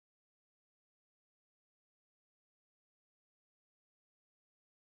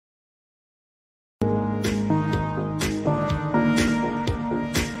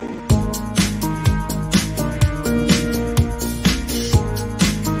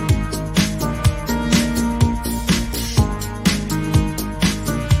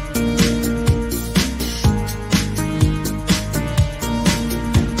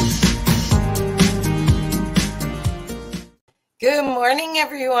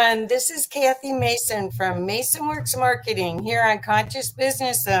everyone. This is Kathy Mason from Mason Works Marketing here on Conscious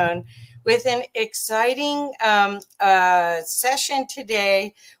Business Zone with an exciting session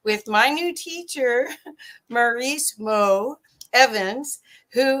today with my new teacher, Maurice Evans,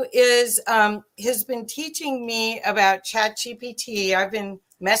 who has been teaching me about CHAT GPT. I've been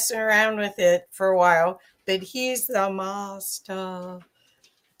messing around with it for a while, but he's the master.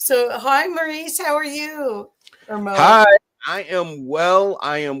 So, hi, Maurice. How are you? Hi, I am well.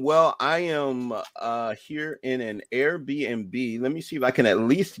 I am here in an Airbnb. Let me see if I can at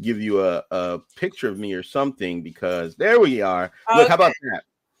least give you a picture of me or something, because there we are. Okay. Look, how about that?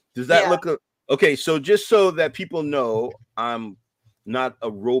 Does that look okay? So just so that people know, I'm not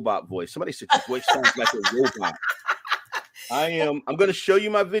a robot voice. Somebody said your voice sounds like a robot. I'm going to show you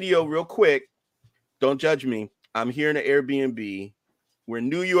my video real quick. Don't judge me. I'm here in an Airbnb. We're in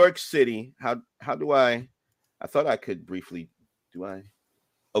New York City. How do I thought I could briefly. Do I?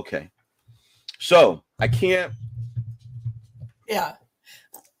 Okay. So I can't. Yeah.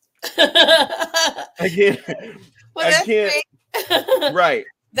 I can't. Well, I can't. Right.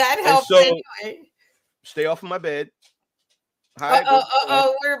 That helps anyway. Stay off of my bed. Hi.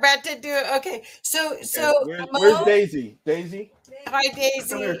 We're about to do it. Okay. So where's Daisy? Daisy. Hi, Daisy.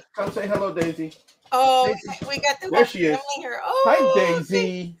 Come here. Come say hello, Daisy. Oh, Daisy. We got the there she is. Here. Oh, hi,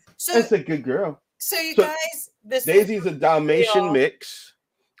 Daisy. So, that's a good girl. So you guys, Daisy's a Dalmatian mix.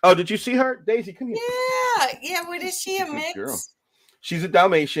 Oh, did you see her? Daisy, come here. Yeah. What is she? A mix? Girl. She's a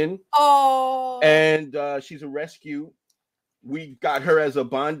Dalmatian. Oh. And she's a rescue. We got her as a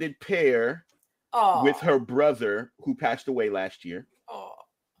bonded pair with her brother who passed away last year. Oh.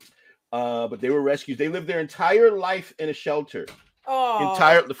 But they were rescues. They lived their entire life in a shelter. Oh.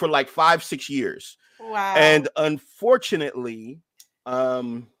 For like 5-6 years. Wow. And unfortunately,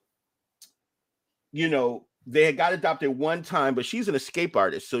 they had got adopted one time, but she's an escape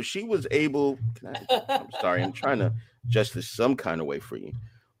artist. So she was able. I'm sorry, I'm trying to adjust this some kind of way for you.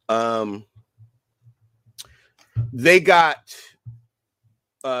 They got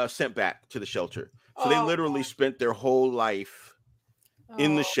sent back to the shelter. So they literally spent their whole life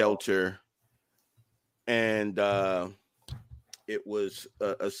in the shelter. And it was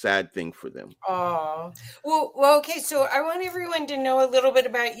a sad thing for them. Oh, well, okay. So I want everyone to know a little bit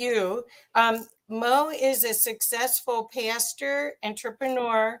about you. Mo is a successful pastor,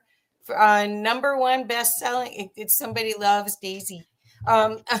 entrepreneur, #1 best-selling. If somebody loves Daisy,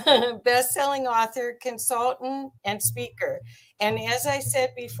 best-selling author, consultant, and speaker. And as I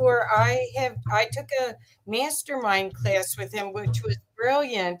said before, I took a mastermind class with him, which was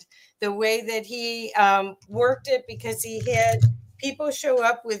brilliant. The way that he worked it, because he had people show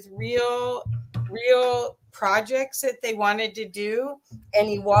up with real projects that they wanted to do, and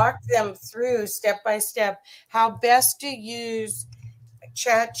he walked them through step by step how best to use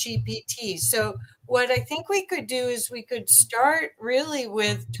CHAT GPT. So what I think we could do is we could start really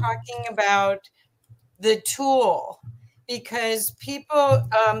with talking about the tool, because people,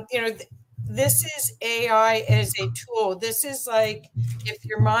 this is AI as a tool. This is like, if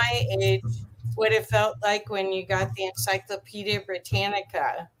you're my age, what it felt like when you got the Encyclopedia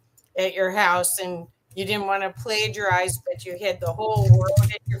Britannica at your house and you didn't want to plagiarize, but you had the whole world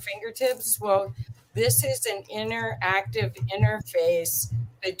at your fingertips. Well, this is an interactive interface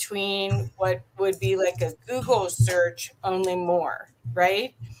between what would be like a Google search, only more,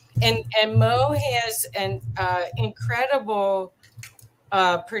 right? And Mo has an incredible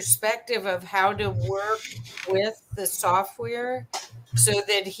perspective of how to work with the software so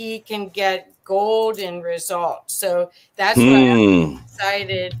that he can get golden results. So that's why I'm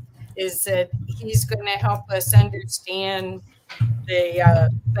excited, is that he's going to help us understand the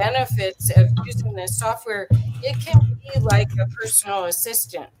benefits of using this software. It can be like a personal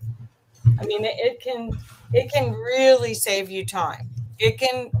assistant. I mean, it can really save you time. It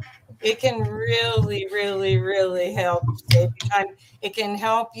can really, really, really help save you time. It can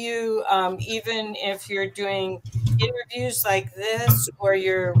help you even if you're doing interviews like this, or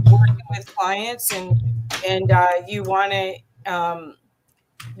you're working with clients and you want to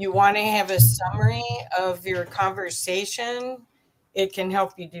have a summary of your conversation. It can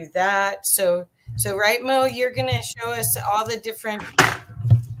help you do that. So right, Mo, you're going to show us all the different,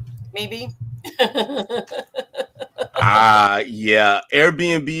 maybe. Yeah.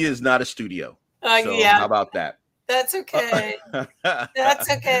 Airbnb is not a studio. So yeah. How about that? That's okay. That's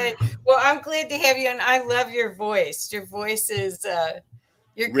okay. Well, I'm glad to have you, and I love your voice. Your voice is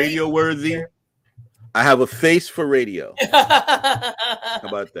you're radio worthy. I have a face for radio. How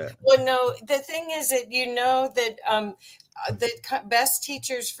about that? Well, no, the thing is that that the best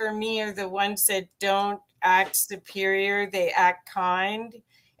teachers for me are the ones that don't act superior. They act kind,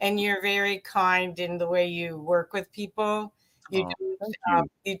 and you're very kind in the way you work with people. You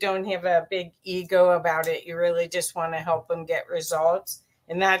don't have a big ego about it. You really just want to help them get results.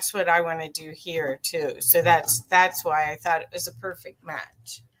 And that's what I want to do here too. So that's why I thought it was a perfect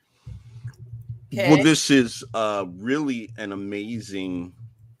match. Okay. Well, this is really an amazing,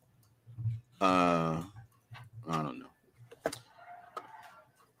 I don't know.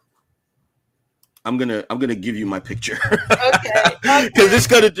 I'm gonna give you my picture. Okay. Because it's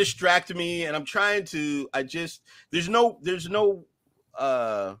gonna distract me, and I'm trying to. There's no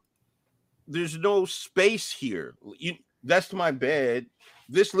space here. That's my bed.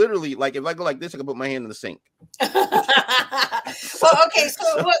 This literally, like, if I go like this, I can put my hand in the sink. Well, okay,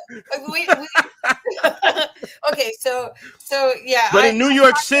 so okay, so yeah. But in New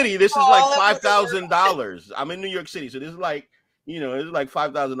York City, this is like $5,000. I'm in New York City, so this is like, it's like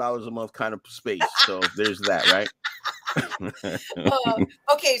 $5,000 a month kind of space. So there's that, right?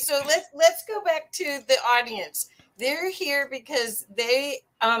 Okay, so let's go back to the audience. They're here because they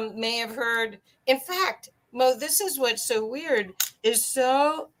may have heard. In fact, Mo, this is what's so weird is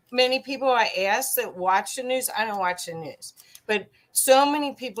so many people I ask that watch the news. I don't watch the news, but so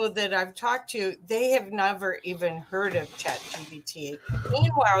many people that I've talked to, they have never even heard of CHAT GPT.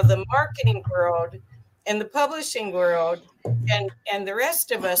 Meanwhile, the marketing world and the publishing world and the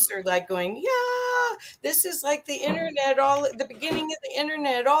rest of us are like going, yeah, this is like the internet, the beginning of the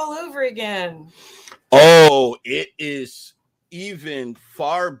internet all over again. Oh, it is even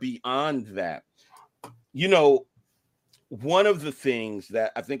far beyond that. One of the things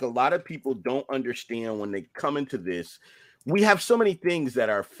that I think a lot of people don't understand when they come into this, we have so many things that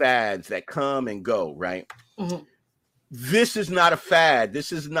are fads that come and go, right? Mm-hmm. This is not a fad.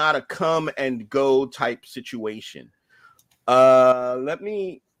 This is not a come and go type situation.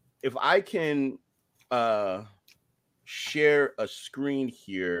 If I can share a screen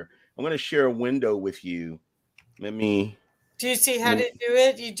here, I'm going to share a window with you. Do you see how to do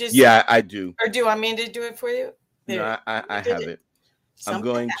it? Yeah, I do. Or do you want me to do it for you? There. No, I have it. I'm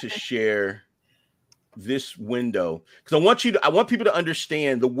going to share this window because I want people to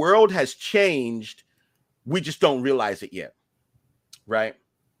understand the world has changed. We just don't realize it yet, right?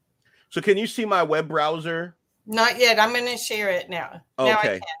 So can you see my web browser? Not yet. I'm going to share it now. Okay. Now I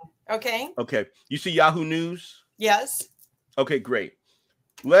can. Okay. Okay. You see Yahoo News? Yes. Okay, great.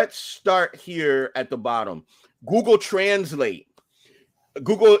 Let's start here at the bottom. Google Translate.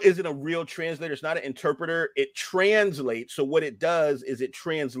 Google isn't a real translator. It's not an interpreter. It translates. So what it does is it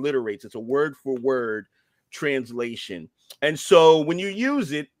transliterates. It's a word for word translation. And so when you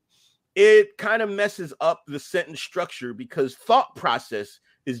use it, it kind of messes up the sentence structure because thought process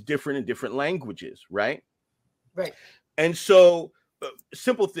is different in different languages, right? Right. And so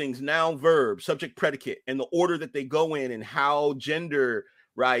simple things, noun, verb, subject, predicate, and the order that they go in and how gender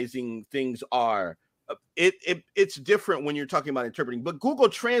rising things are. It's different when you're talking about interpreting, but Google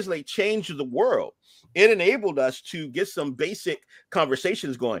Translate changed the world. It enabled us to get some basic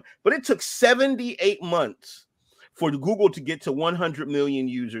conversations going, but it took 78 months for Google to get to 100 million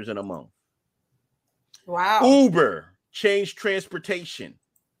users in a month. Wow. Uber changed transportation.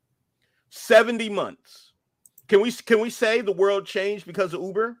 70 months. Can we say the world changed because of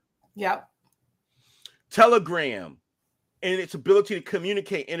Uber? Yep. Telegram and its ability to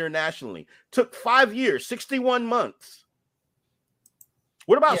communicate internationally took 5 years, 61 months.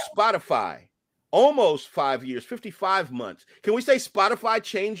 What about Spotify? Almost 5 years, 55 months. Can we say Spotify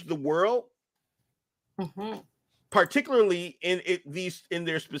changed the world? Mm-hmm. Particularly in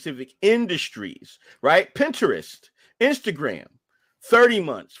their specific industries, right? Pinterest, Instagram, 30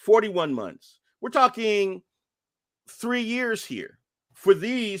 months, 41 months. We're talking 3 years here for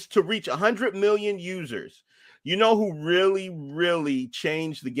these to reach 100 million users. You know who really, really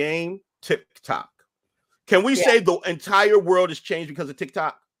changed the game? TikTok. Can we say the entire world has changed because of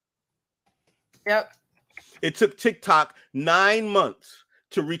TikTok? Yep. It took TikTok 9 months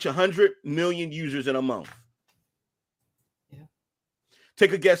to reach 100 million users in a month. Yeah.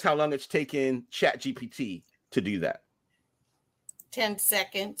 Take a guess how long it's taken CHAT GPT to do that. 10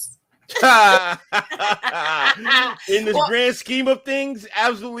 seconds. In this grand scheme of things,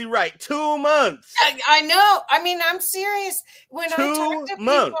 absolutely right. 2 months. I know. I mean, I'm serious. When I talk to 2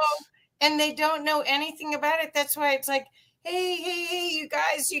 months. people and they don't know anything about it, that's why it's like, hey, you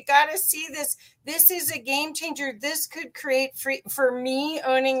guys, you got to see this. This is a game changer. This could create for me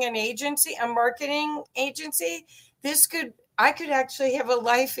owning an agency, a marketing agency. I could actually have a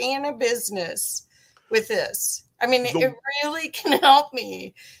life and a business with this. I mean, it really can help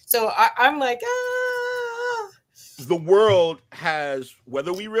me. So I'm like, The world has,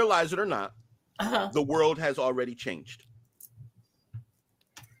 whether we realize it or not, the world has already changed.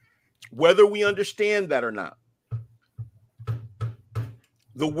 Whether we understand that or not,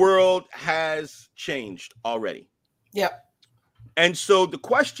 the world has changed already. Yep. And so the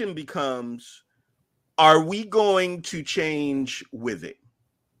question becomes, are we going to change with it?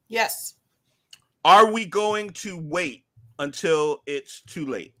 Yes. Are we going to wait until it's too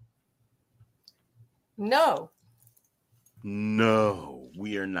late? No. No,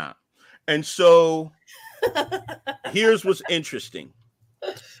 we are not. And so here's what's interesting.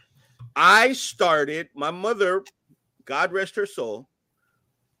 My mother, God rest her soul,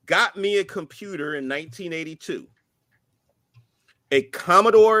 got me a computer in 1982, a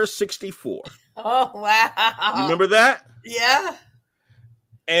Commodore 64. Oh, wow. You remember that? Yeah.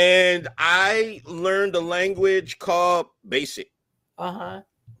 And I learned a language called BASIC.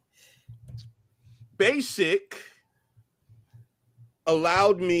 BASIC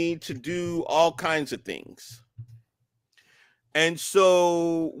allowed me to do all kinds of things. And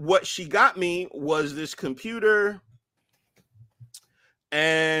so what she got me was this computer,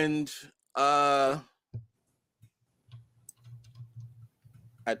 and I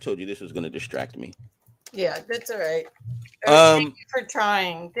told you this was going to distract me. Yeah, that's all right. Thank you for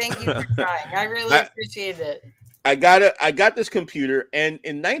trying. I really appreciate it. I got this computer, and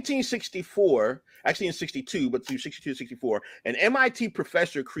in 1964, actually in 62, but through 62 to 64, an MIT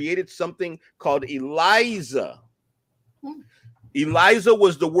professor created something called ELIZA. ELIZA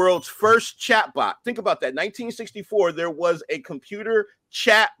was the world's first chatbot. Think about that. 1964, there was a computer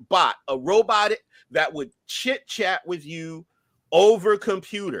chat bot, a robot that would chit chat with you over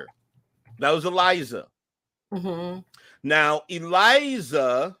computer. That was ELIZA. Now,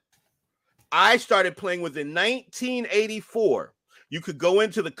 ELIZA, I started playing with in 1984. You could go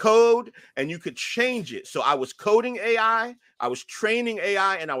into the code and you could change it. So I was coding AI, I was training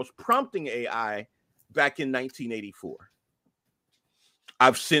AI, and I was prompting AI back in 1984.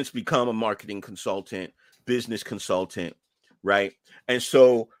 I've since become a marketing consultant, business consultant, right? And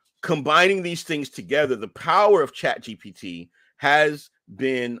so combining these things together, the power of CHAT GPT has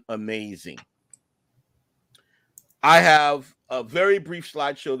been amazing. I have a very brief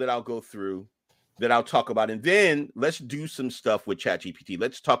slideshow that I'll go through, that I'll talk about, and then let's do some stuff with CHAT GPT.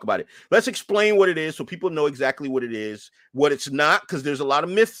 Let's talk about it. Let's explain what it is so people know exactly what it is, what it's not, because there's a lot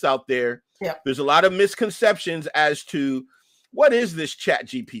of myths out there. Yeah. There's a lot of misconceptions as to what is this CHAT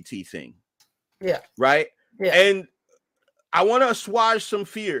GPT thing. Yeah. Right. Yeah. And I want to assuage some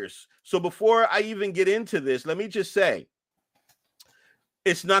fears. So before I even get into this, let me just say,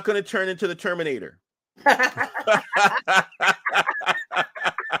 it's not going to turn into the Terminator.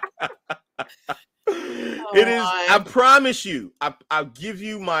 It is, I promise you, I'll give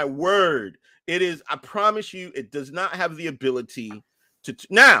you my word. It is, I promise you, it does not have the ability to.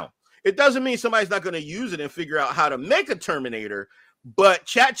 Now, it doesn't mean somebody's not going to use it and figure out how to make a Terminator, but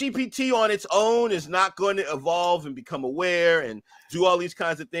ChatGPT on its own is not going to evolve and become aware and do all these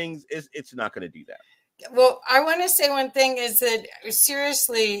kinds of things. It's not going to do that. Well, I want to say one thing is that,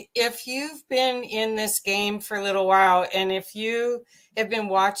 seriously, if you've been in this game for a little while, and if you have been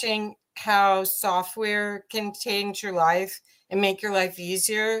watching how software can change your life and make your life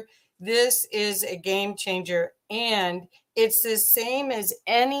easier, this is a game changer. And it's the same as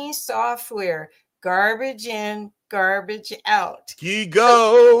any software: garbage in, garbage out. You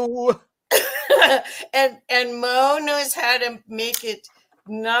go. and Mo knows how to make it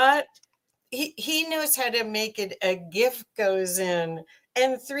not. He knows how to make it a gift goes in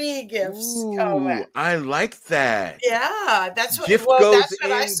and 3 gifts come out. I like that. Yeah, that's what gift goes that's in,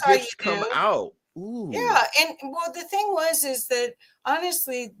 what I saw gifts you come out. Ooh. Yeah, and well, the thing is that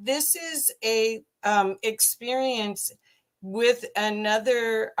honestly, this is a experience with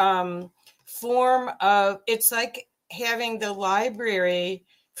another form of. It's like having the library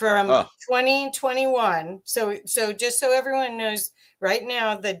from 2021. So just so everyone knows. Right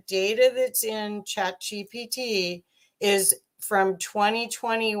now, the data that's in CHAT GPT is from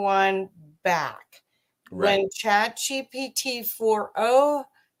 2021 back. Right. When CHAT GPT 4.0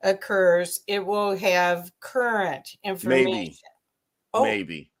 occurs, it will have current information.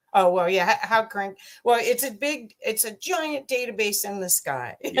 Maybe. Oh, well, yeah. How current? Well, it's a giant database in the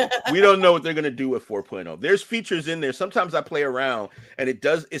sky. Yeah. We don't know what they're going to do with 4.0. There's features in there. Sometimes I play around and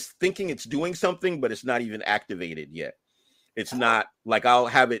it's thinking it's doing something, but it's not even activated yet. It's not like I'll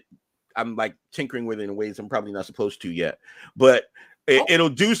have it. I'm like tinkering with it in ways I'm probably not supposed to yet, but it'll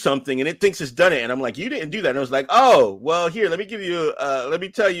do something and it thinks it's done it. And I'm like, you didn't do that. And I was like, oh, well, here, let me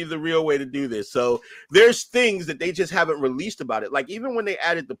tell you the real way to do this. So there's things that they just haven't released about it. Like even when they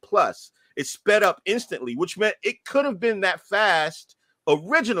added the plus, it sped up instantly, which meant it could have been that fast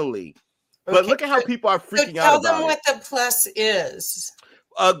originally. But look at how people are freaking out about it. Tell them what the plus is.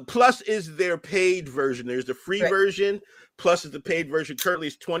 Plus is their paid version. There's the free version. Plus is the paid version. Currently,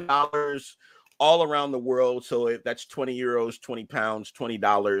 it's $20 all around the world. So that's 20 euros, 20 pounds,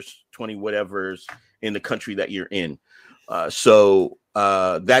 $20, 20 whatever's in the country that you're in. So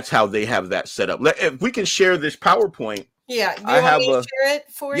that's how they have that set up. If we can share this PowerPoint. Yeah. Do you want me to share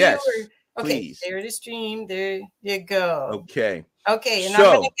it for you? Or, okay. Please. There to stream. There you go. Okay. Okay. And I'm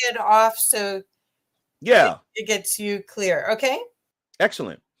going to get off so it gets you clear. Okay.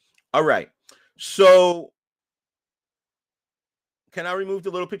 Excellent. All right. So can I remove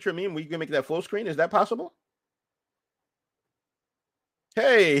the little picture of me and we can make that full screen? Is that possible?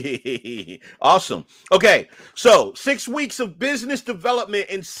 Hey, awesome. Okay. So 6 weeks of business development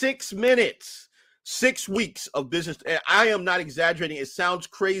in 6 minutes. 6 weeks of business. And I am not exaggerating. It sounds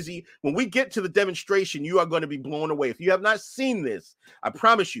crazy. When we get to the demonstration, you are going to be blown away. If you have not seen this, I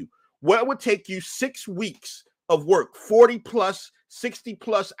promise you, what would take you 6 weeks of work, 40 plus, 60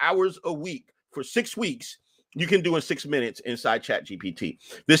 plus hours a week for 6 weeks, you can do in 6 minutes inside CHAT GPT.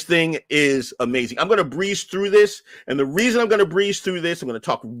 This thing is amazing. I'm going to breeze through this. And the reason I'm going to breeze through this, I'm going to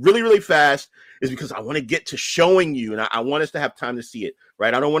talk really, really fast, is because I want to get to showing you. And I want us to have time to see it,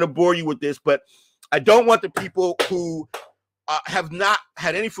 right? I don't want to bore you with this, but I don't want the people who have not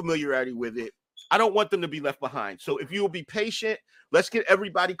had any familiarity with it, I don't want them to be left behind. So if you will be patient, let's get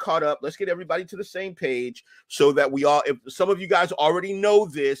everybody caught up. Let's get everybody to the same page so that we all, if some of you guys already know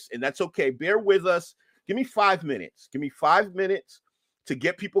this, and that's okay, bear with us. Give me 5 minutes. Give me 5 minutes to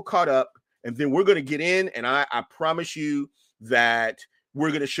get people caught up, and then we're going to get in, and I promise you that we're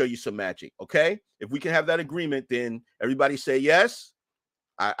going to show you some magic, okay? If we can have that agreement, then everybody say yes.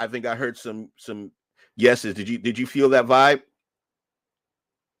 I think I heard some yeses. Did you feel that vibe?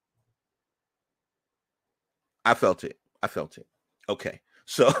 I felt it. Okay.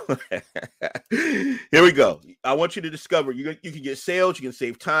 So here we go. I want you to discover you can get sales, you can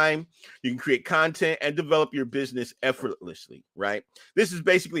save time, you can create content and develop your business effortlessly, right? This is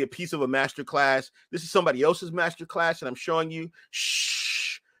basically a piece of a masterclass. This is somebody else's masterclass, and I'm showing you.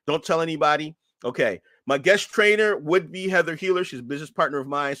 Shh, don't tell anybody. Okay. My guest trainer would be Heather Healer. She's a business partner of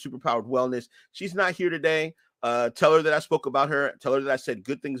mine, SuperPowered Wellness. She's not here today. Tell her that I spoke about her. Tell her that I said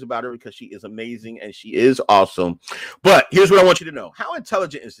good things about her because she is amazing and she is awesome. But here's what I want you to know. How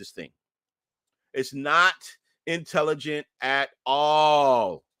intelligent is this thing? It's not intelligent at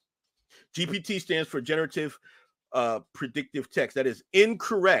all. GPT stands for generative predictive text. That is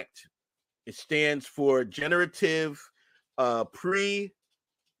incorrect. It stands for generative pre-trained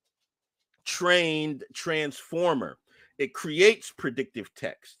transformer. It creates predictive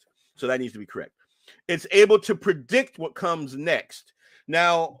text. So that needs to be correct. It's able to predict what comes next.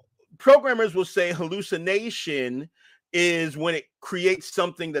 Now, programmers will say hallucination is when it creates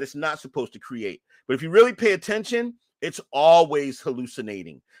something that it's not supposed to create. But if you really pay attention, it's always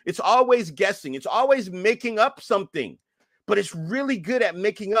hallucinating. It's always guessing. It's always making up something. But it's really good at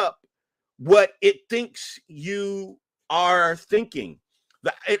making up what it thinks you are thinking.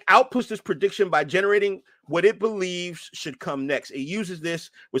 It outputs this prediction by generating what it believes should come next. It uses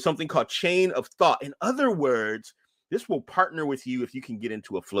this with something called chain of thought. In other words, this will partner with you if you can get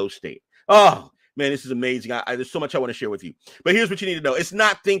into a flow state. Oh, man, this is amazing. There's so much I want to share with you. But here's what you need to know. It's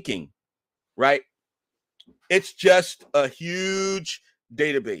not thinking, right? It's just a huge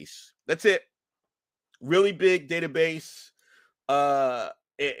database. That's it. Really big database.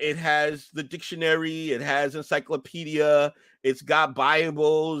 It has the dictionary. It has encyclopedia. It's got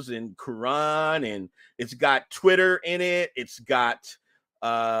Bibles and Quran, and it's got Twitter in it. It's got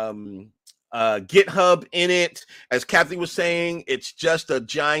GitHub in it. As Kathy was saying, it's just a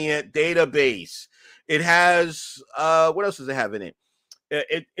giant database. It has, what else does it have in it?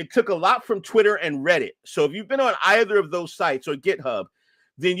 It took a lot from Twitter and Reddit. So if you've been on either of those sites or GitHub,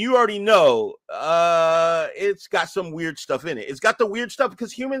 then you already know it's got some weird stuff in it. It's got the weird stuff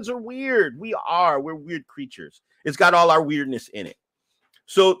because humans are weird. We're weird creatures. It's got all our weirdness in it.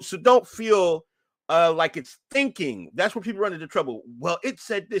 So don't feel like it's thinking. That's where people run into trouble. Well, it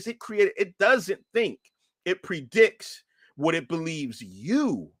said this. It doesn't think. It predicts what it believes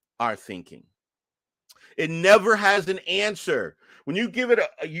you are thinking. It never has an answer. When you give it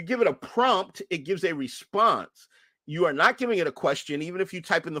a prompt, it gives a response. You are not giving it a question, even if you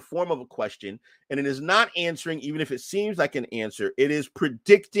type in the form of a question, and it is not answering, even if it seems like an answer. It is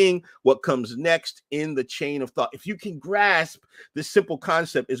predicting what comes next in the chain of thought. If you can grasp this simple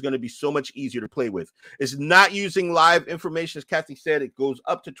concept, it's going to be so much easier to play with. It's not using live information. As Kathy said, it goes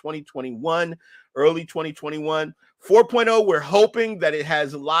up to 2021, early 2021. 4.0, we're hoping that it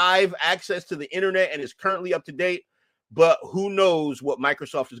has live access to the internet and is currently up to date. but who knows what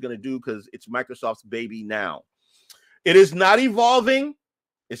Microsoft is going to do because it's Microsoft's baby now. It is not evolving.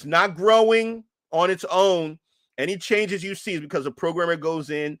 It's not growing on its own. Any changes you see is because a programmer goes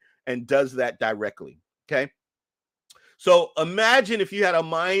in and does that directly. Okay. So imagine if you had a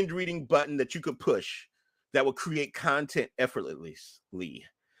mind reading button that you could push that will create content effortlessly.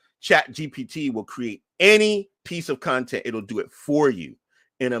 CHAT GPT will create any piece of content. It'll do it for you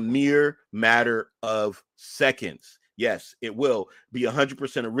in a mere matter of seconds. Yes, it will be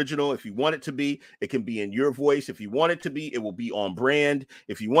 100% original. If you want it to be, it can be in your voice. If you want it to be, it will be on brand.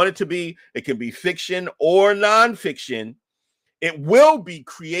 If you want it to be, it can be fiction or nonfiction. It will be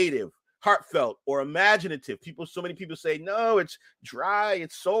creative, heartfelt, or imaginative. So many people say, no, it's dry,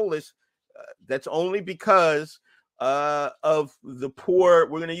 it's soulless. That's only because of the poor.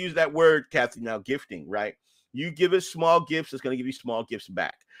 We're going to use that word, Kathy, now, gifting, right? You give it small gifts, it's going to give you small gifts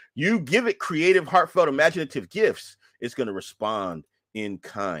back. You give it creative, heartfelt, imaginative gifts, it's going to respond in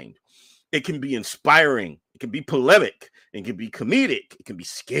kind. It can be inspiring. It can be polemic. It can be comedic. It can be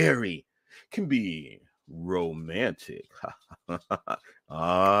scary. It can be romantic.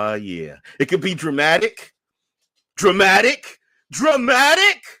 Ah, yeah. It could be dramatic, or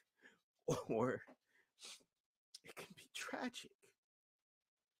it can be tragic.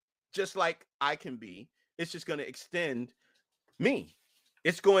 Just like I can be. It's just going to extend me.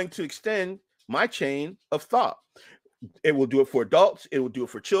 It's going to extend my chain of thought. It will do it for adults. It will do it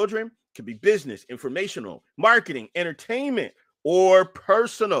for children. It could be business, informational, marketing, entertainment, or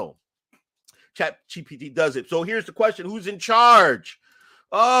personal. Chat GPT does it. So here's the question. Who's in charge?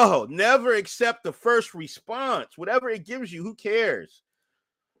 Oh, never accept the first response. Whatever it gives you, who cares?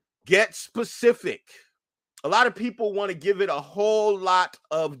 Get specific. A lot of people want to give it a whole lot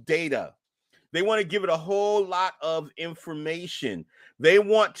of data. They want to give it a whole lot of information. They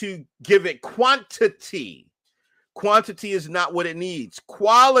want to give it quantity. Quantity is not what it needs.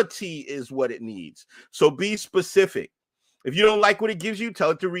 Quality is what it needs. So be specific. If you don't like what it gives you,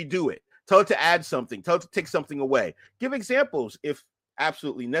 tell it to redo it. Tell it to add something. Tell it to take something away. Give examples if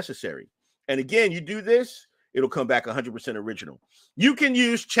absolutely necessary. And again, you do this, it'll come back 100% original. You can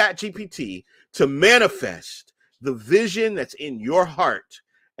use Chat GPT to manifest the vision that's in your heart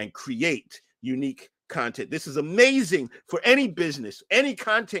and create unique content. This is amazing for any business, any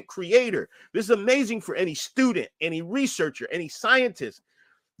content creator. This is amazing for any student, any researcher, any scientist.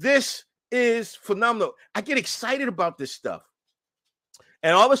 This is phenomenal. I get excited about this stuff.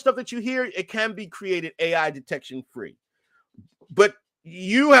 And all the stuff that you hear, it can be created AI detection free. But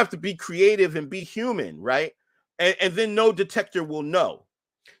you have to be creative and be human, right? And then no detector will know.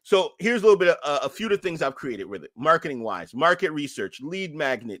 So here's a little bit of a few of the things I've created with it, marketing wise, market research, lead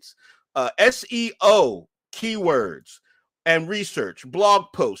magnets, SEO keywords and research, blog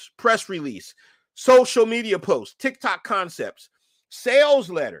posts, press release, social media posts, TikTok concepts, sales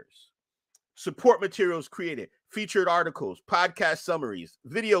letters, support materials created, featured articles, podcast summaries,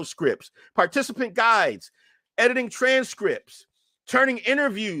 video scripts, participant guides, editing transcripts, turning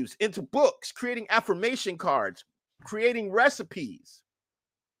interviews into books, creating affirmation cards, creating recipes,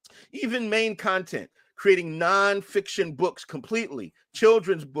 even main content, creating nonfiction books completely,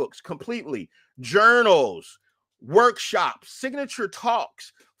 children's books completely, journals, workshops, signature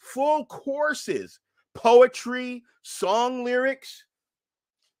talks, full courses, poetry, song lyrics.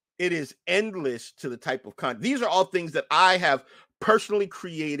 It is endless to the type of content. These are all things that I have personally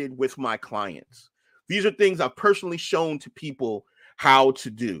created with my clients. These are things I've personally shown to people how to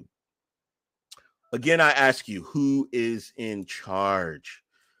do. Again, I ask you, who is in charge?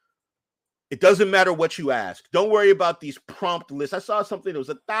 It doesn't matter what you ask. Don't worry about these prompt lists. I saw something that was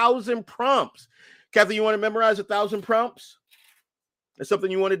 1,000 prompts. Kathy, you want to memorize 1,000 prompts? That's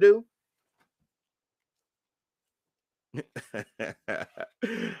something you want to do?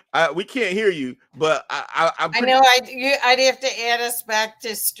 We can't hear you, but I know I'd have to add us back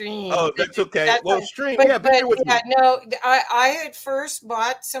to stream. Oh, that's okay. Stream. But no, I had first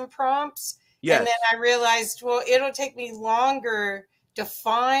bought some prompts, yes. And then I realized, well, it'll take me longer to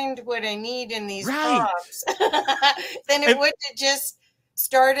find what I need in these prompts than it would to just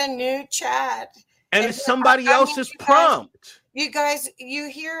start a new chat. And it's somebody else's prompt. You guys, you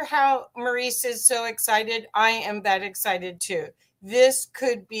hear how Maurice is so excited. I am that excited too. This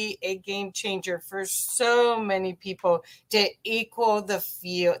could be a game changer for so many people to equal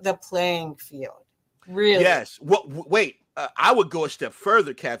the playing field. Really? Yes. Well, wait. I would go a step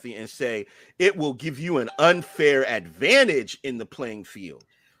further, Kathy, and say it will give you an unfair advantage in the playing field.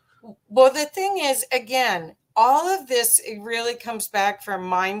 Well, the thing is, again, all of this, it really comes back from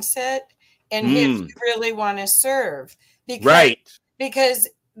mindset and if you really want to serve. Because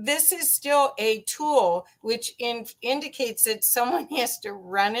this is still a tool, which indicates that someone has to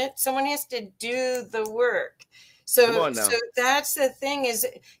run it. Someone has to do the work. So that's the thing, is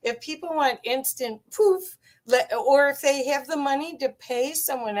if people want instant poof, or if they have the money to pay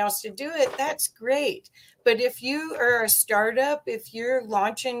someone else to do it, that's great. But if you are a startup, if you're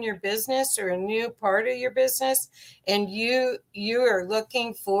launching your business or a new part of your business, and you are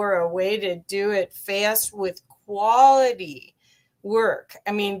looking for a way to do it fast with quality work,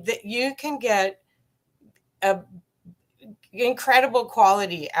 I mean, you can get a incredible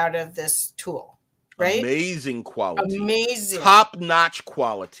quality out of this tool, right? Amazing quality. Amazing. Top-notch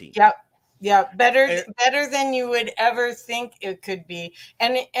quality. Yep. Yeah, better than you would ever think it could be.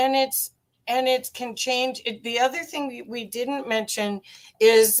 And it can change. The other thing we didn't mention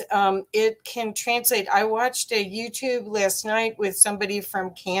is it can translate. I watched a YouTube last night with somebody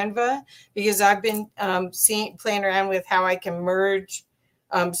from Canva, because I've been playing around with how I can merge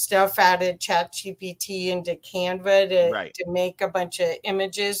stuff out of CHAT GPT into Canva to make a bunch of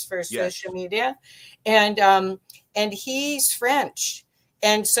images for social media. And he's French.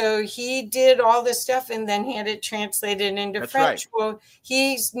 And so he did all this stuff and then had it translated into French. Right. Well,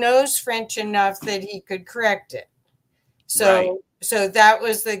 he knows French enough that he could correct it. So that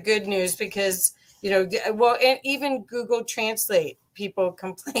was the good news, because, and even Google Translate, people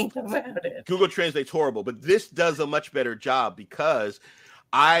complain about it. Google Translate's horrible, but this does a much better job, because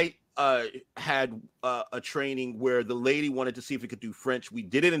I had a training where the lady wanted to see if it could do French. We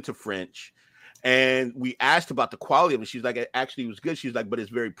did it into French. And we asked about the quality of it. She's like, it actually was good. She's like, but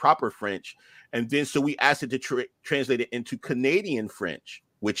it's very proper French. And then so we asked it to translate it into Canadian French,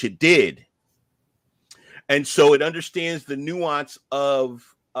 which it did. And so it understands the nuance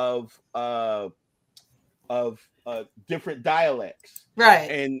of different dialects.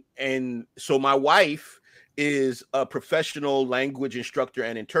 Right. And so my wife is a professional language instructor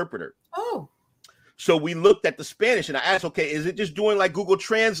and interpreter. Oh. So we looked at the Spanish, and I asked, okay, is it just doing like Google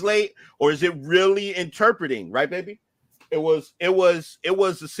Translate, or is it really interpreting? Right, baby? It was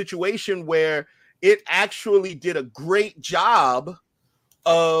a situation where it actually did a great job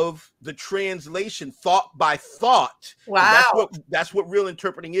of the translation, thought by thought. Wow. That's what real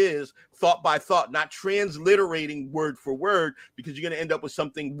interpreting is, thought by thought, not transliterating word for word, because you're going to end up with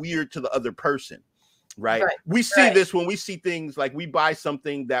something weird to the other person. Right. We see this when we see things like we buy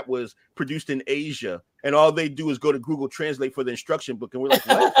something that was produced in Asia, and all they do is go to Google Translate for the instruction book, and we're like,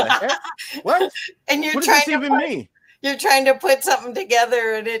 what the heck? What? And you're what trying does this even mean? You're trying to put something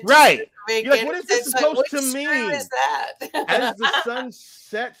together, and it you're like, what is this supposed to mean? Is that? As the sun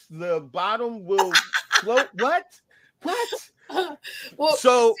sets, the bottom will float. What? Well,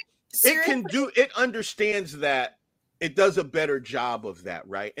 so it understands that. It does a better job of that,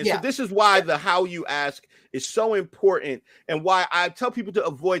 right? And so this is why the how you ask is so important, and why I tell people to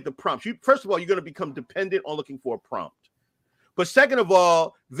avoid the prompts. First of all, you're going to become dependent on looking for a prompt. But second of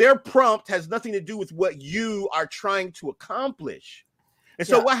all, their prompt has nothing to do with what you are trying to accomplish. And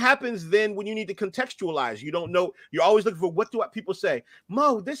so what happens then when you need to contextualize? You don't know. You're always looking for, what do people say?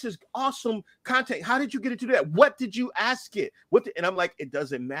 Mo, this is awesome content. How did you get it to do that? What did you ask it? And I'm like, it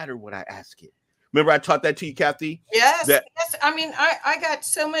doesn't matter what I ask it. Remember I taught that to you, Kathy? Yes. I mean, I got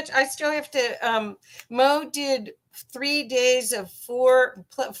so much. I still have to. Mo did 3 days of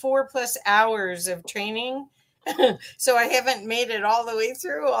 4+ hours of training. So I haven't made it all the way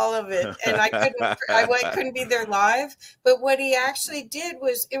through all of it. And I couldn't be there live. But what he actually did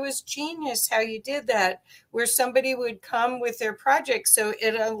was, it was genius how you did that, where somebody would come with their project. So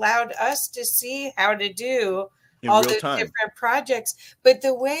it allowed us to see how to do all those different projects. But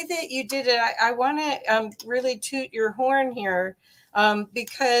the way that you did it, I want to really toot your horn here,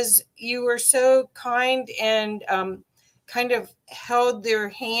 because you were so kind and kind of held their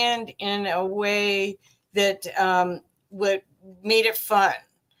hand in a way that what made it fun.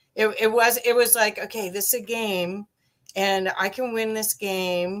 It was like, okay, this is a game, and I can win this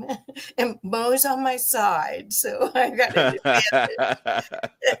game, and Mo's on my side, so I got an advantage.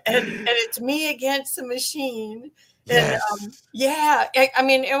 and it's me against the machine. Yes. And I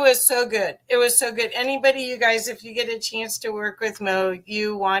mean, it was so good. It was so good. Anybody, you guys, if you get a chance to work with Mo,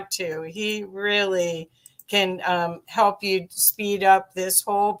 you want to. He really can help you speed up this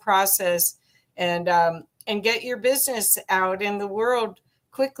whole process and get your business out in the world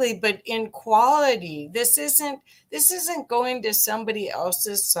quickly, but in quality. This isn't going to somebody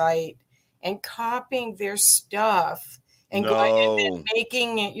else's site and copying their stuff and going and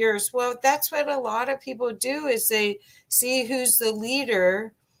making it yours. Well, that's what a lot of people do, is they see who's the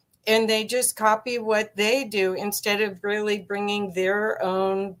leader and they just copy what they do, instead of really bringing their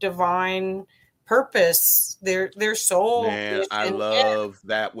own divine purpose, their soul Man, I mission. love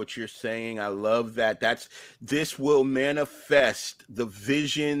that what you're saying. I love that. This will manifest the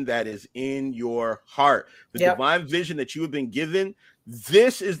vision that is in your heart, the divine vision that you have been given.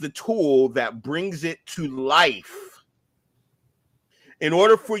 This is the tool that brings it to life. In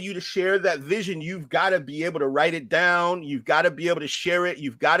order for you to share that vision, you've got to be able to write it down. You've got to be able to share it.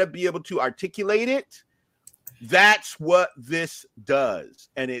 You've got to be able to articulate it. That's what this does.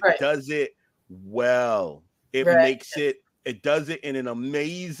 And it does it well. It makes it, it does it in an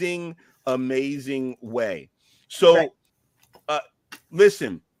amazing, amazing way. So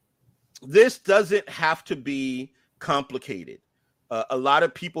listen, this doesn't have to be complicated. A lot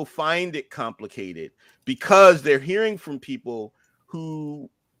of people find it complicated because they're hearing from people who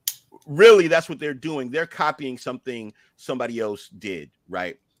really, that's what they're doing. They're copying something somebody else did,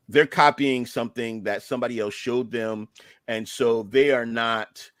 right? They're copying something that somebody else showed them. And so they're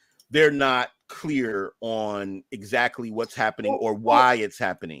not clear on exactly what's happening or why it's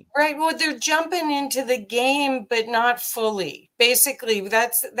happening. Right. Well, they're jumping into the game, but not fully. Basically,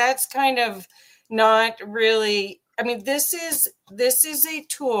 that's kind of not really. I mean, this is a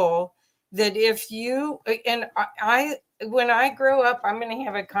tool that if you, and when I grow up, I'm going to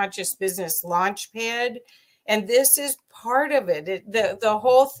have a conscious business launch pad. And this is part of it. The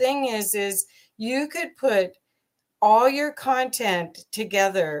whole thing is you could put all your content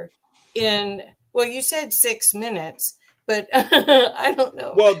together in, well, you said 6 minutes, but I don't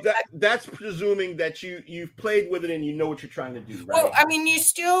know. Well, that's presuming that you've played with it and you know what you're trying to do, right? Well, I mean,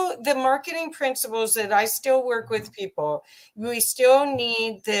 the marketing principles that I still work with people, we still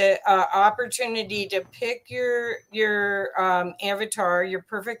need the opportunity to pick your avatar, your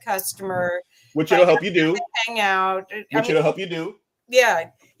perfect customer. Which it'll help you do. Hang out. Which it'll help you do. Yeah.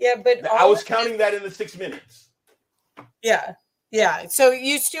 But I was counting that in the 6 minutes. Yeah. Yeah. So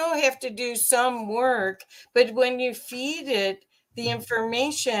you still have to do some work, but when you feed it the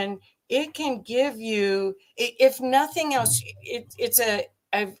information, it can give you, if nothing else, it's a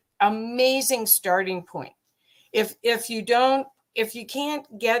amazing starting point. If you can't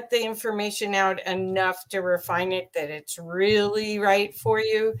get the information out enough to refine it that it's really right for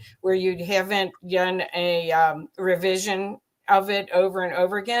you, where you haven't done a revision of it over and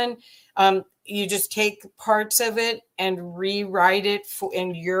over again, you just take parts of it and rewrite it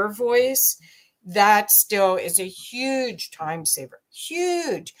in your voice. That still is a huge time saver,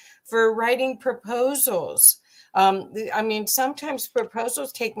 huge for writing proposals. I mean, sometimes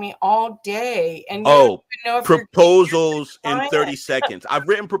proposals take me all day, and proposals in 30 seconds. I've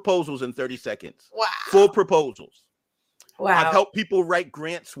written proposals in 30 seconds. Wow. Full proposals. Wow. I've helped people write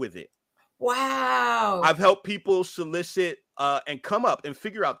grants with it. Wow. I've helped people solicit and come up and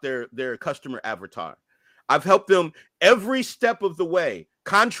figure out their customer avatar. I've helped them every step of the way.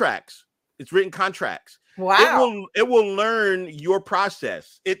 Contracts. It's written contracts. Wow. It will learn your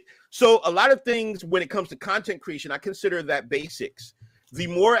process. So a lot of things when it comes to content creation, I consider that basics. The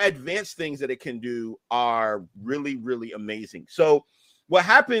more advanced things that it can do are really, really amazing. So what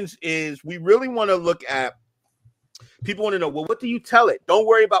happens is we really want to look at, people want to know, well, what do you tell it? Don't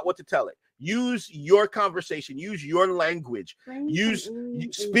worry about what to tell it. Use your conversation, use your language,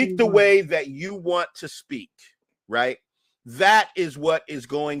 speak the way that you want to speak, right? That is what is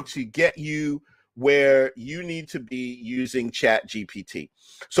going to get you where you need to be using CHAT GPT.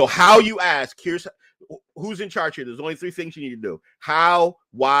 So how you ask, here's who's in charge here. There's only 3 things you need to do: how,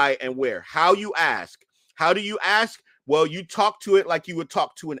 why, and where. How you ask. How do you ask? Well, you talk to it like you would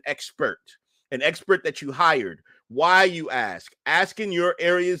talk to an expert that you hired. Why you ask in your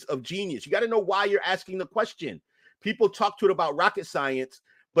areas of genius. You got to know why you're asking the question. People talk to it about rocket science,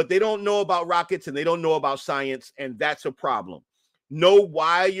 but they don't know about rockets and they don't know about science. And that's a problem. Know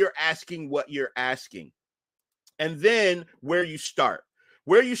why you're asking what you're asking. And then where you start.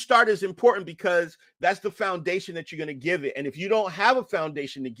 Where you start is important because that's the foundation that you're going to give it. And if you don't have a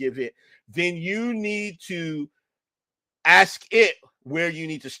foundation to give it, then you need to ask it where you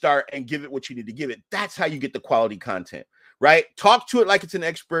need to start and give it what you need to give it. That's how you get the quality content, right? Talk to it like it's an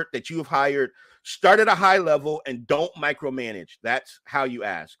expert that you have hired. Start at a high level and don't micromanage. That's how you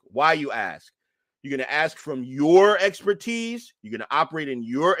ask. Why you ask. You're going to ask from your expertise. You're going to operate in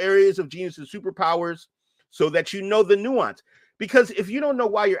your areas of genius and superpowers so that you know the nuance. Because if you don't know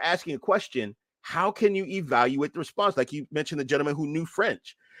why you're asking a question, how can you evaluate the response? Like you mentioned, the gentleman who knew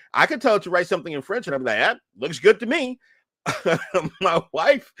French. I could tell it to write something in French and I'd be like, that looks good to me. My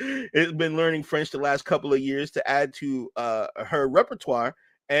wife has been learning French the last couple of years to add to her repertoire,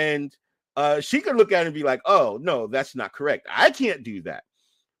 and she could look at it and be like, oh no, that's not correct. I can't do that.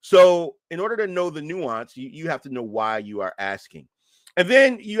 So in order to know the nuance, you have to know why you are asking, and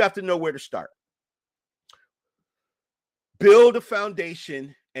then you have to know where to start. build a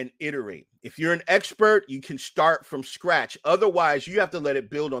foundation and iterate. If you're an expert, you can start from scratch. Otherwise, you have to let it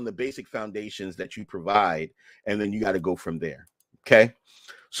build on the basic foundations that you provide, and then you got to go from there. Okay.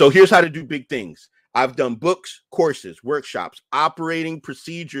 So here's how to do big things. I've done books, courses, workshops, operating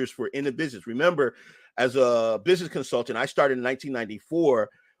procedures for in the business. Remember, as a business consultant, I started in 1994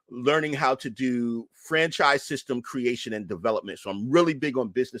 learning how to do franchise system creation and development. So I'm really big on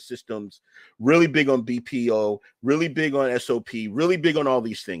business systems, really big on BPO, really big on SOP, really big on all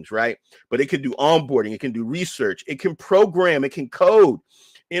these things, right? But it can do onboarding, it can do research, it can program, it can code,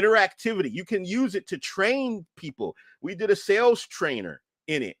 interactivity. You can use it to train people. We did a sales trainer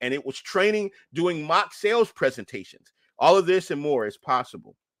in it, and it was training, doing mock sales presentations. All of this and more is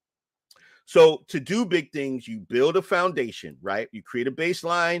possible. So to do big things, you build a foundation, right? You create a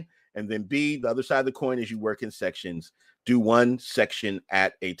baseline, and then B, the other side of the coin is you work in sections. Do one section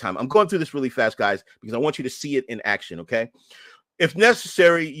at a time. I'm going through this really fast, guys, because I want you to see it in action, okay? If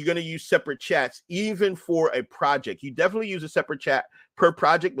necessary, you're going to use separate chats, even for a project. You definitely use a separate chat per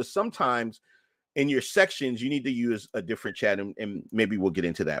project, but sometimes in your sections, you need to use a different chat, and maybe we'll get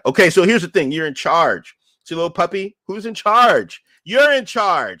into that. Okay, so here's the thing. You're in charge. See, little puppy? Who's in charge? You're in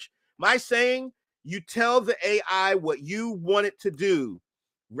charge. My saying, you tell the AI what you want it to do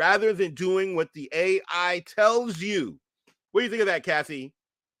rather than doing what the AI tells you. What do you think of that, Kathy?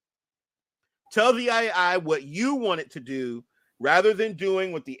 Tell the AI what you want it to do rather than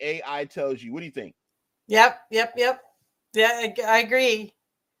doing what the AI tells you. What do you think? Yep. Yeah, I agree.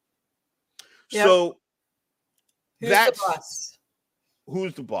 Yep. So that's the boss.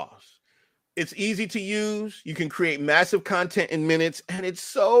 Who's the boss? It's easy to use. You can create massive content in minutes, and it's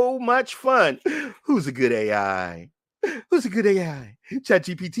so much fun. Who's a good AI? Who's a good AI? CHAT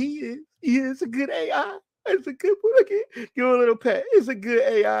GPT is. He is a good AI. It's a good boy. Look at, give him a little pet. It's a good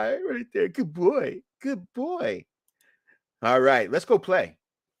AI right there. Good boy. Good boy. All right, let's go play.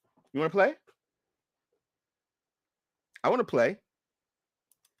 You want to play? I want to play.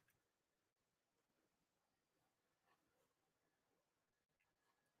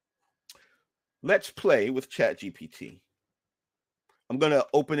 Let's play with CHAT GPT. I'm going to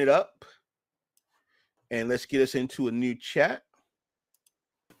open it up, and let's get us into a new chat.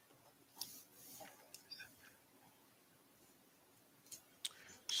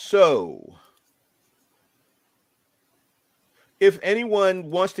 So, if anyone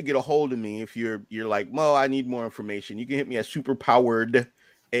wants to get a hold of me, if you're like, Mo, I need more information, you can hit me at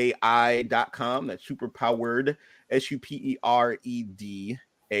SuperPoweredAI.com. That's SuperPowered,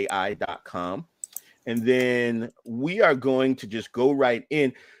 SuperedAI.com. And then we are going to just go right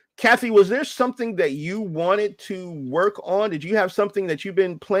in. Kathy, was there something that you wanted to work on? Did you have something that you've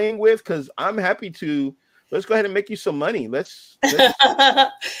been playing with? Because I'm happy to. Let's go ahead and make you some money. Let's...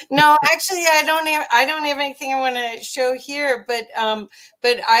 No, actually, I don't have anything I want to show here, but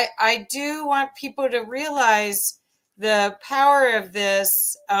I do want people to realize the power of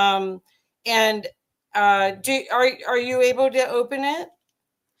this. And are you able to open it?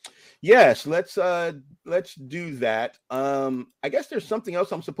 Yes, let's do that. I guess there's something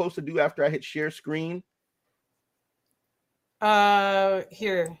else I'm supposed to do after I hit share screen.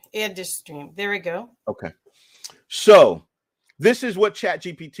 Here, add to stream. There we go. Okay. So this is what CHAT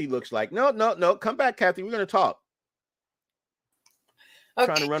GPT looks like. No, come back, Kathy. We're going to talk. Okay.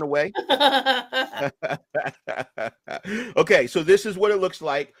 Trying to run away. Okay, so this is what it looks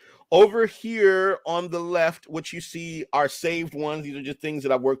like. Over here on the left, what you see are saved ones. These are just things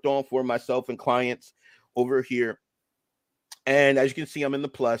that I've worked on for myself and clients over here. And as you can see, I'm in the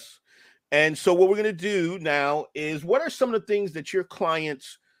plus. And so what we're going to do now is, what are some of the things that your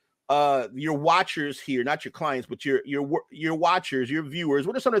clients, your watchers here, not your clients, but your watchers, your viewers,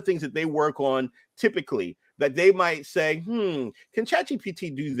 what are some of the things that they work on typically that they might say, can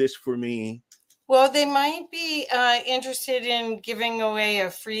ChatGPT do this for me? Well, they might be interested in giving away a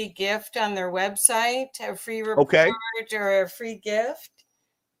free gift on their website, a free report or a free gift.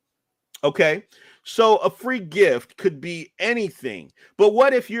 Okay. So a free gift could be anything. But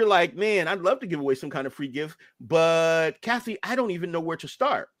what if you're like, man, I'd love to give away some kind of free gift, but Kathy, I don't even know where to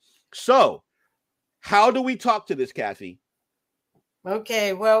start. So how do we talk to this, Kathy?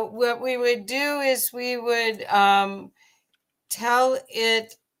 Okay. Well, what we would do is we would tell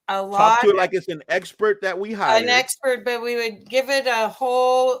it a lot. Talk to it like it's an expert that we hired. An expert, but we would give it a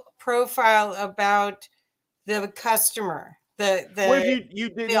whole profile about the customer. What if you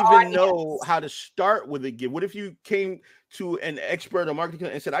didn't even know how to start with a gift? What if you came to an expert or marketing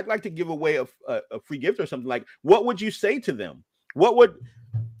and said, I'd like to give away a free gift or something? Like, what would you say to them? What would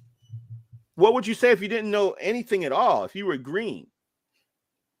you say if you didn't know anything at all, if you were green?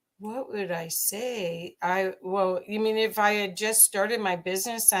 What would I say? Well, you mean if I had just started my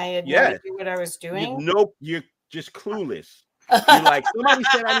business, I had no Yes. idea what I was doing? You're just clueless. You're like, somebody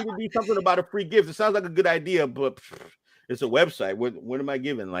said I need to do something about a free gift. It sounds like a good idea, but it's a website. What am I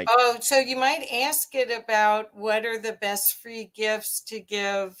giving? Like, oh, so you might ask it about what are the best free gifts to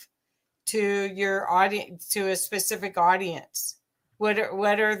give to your audience, to a specific audience. What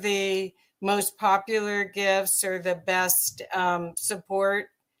are the most popular gifts or the best support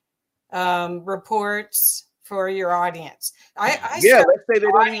reports for your audience? yeah, let's say they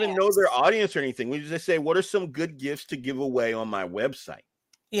don't even know their audience or anything. We just say, what are some good gifts to give away on my website?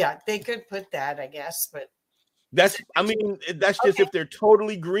 Yeah, they could put that, I guess, but that's just if they're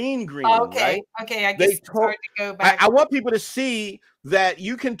totally green, okay, right? okay. I guess it's hard to go back. I want people to see that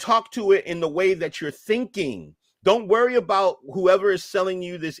you can talk to it in the way that you're thinking. Don't worry about whoever is selling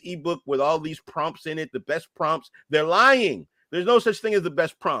you this ebook with all these prompts in it, the best prompts. They're lying. There's no such thing as the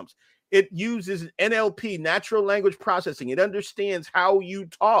best prompts. It uses NLP, natural language processing. It understands how you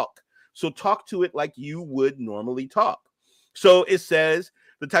talk. So talk to it like you would normally talk. So it says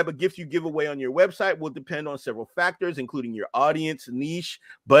the type of gift you give away on your website will depend on several factors, including your audience, niche,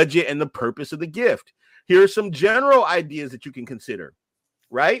 budget, and the purpose of the gift. Here are some general ideas that you can consider,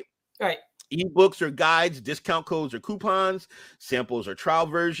 right? Right. Ebooks or guides, discount codes or coupons, samples or trial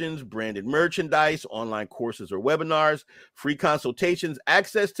versions, branded merchandise, online courses or webinars, free consultations,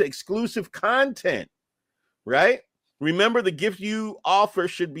 access to exclusive content, right? Remember, the gift you offer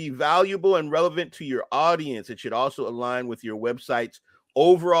should be valuable and relevant to your audience. It should also align with your website's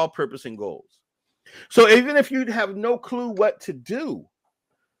overall purpose and goals. So even if you have no clue what to do,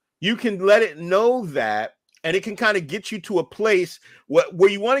 you can let it know that, and it can kind of get you to a place where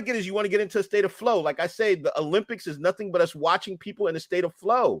you want to get you want to get into a state of flow. Like I say, the Olympics is nothing but us watching people in a state of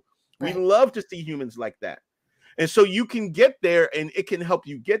flow. Right. We love to see humans like that. And so you can get there, and it can help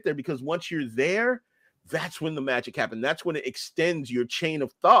you get there, because once you're there, that's when the magic happens. That's when it extends your chain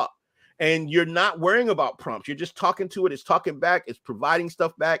of thought. And you're not worrying about prompts. You're just talking to it. It's talking back. It's providing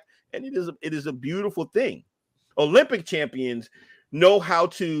stuff back. And it is a beautiful thing. Olympic champions know how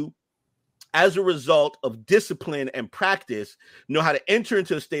to, as a result of discipline and practice, know how to enter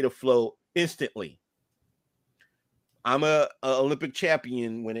into a state of flow instantly. I'm a Olympic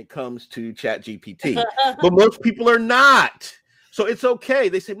champion when it comes to CHAT GPT, but most people are not. So it's okay.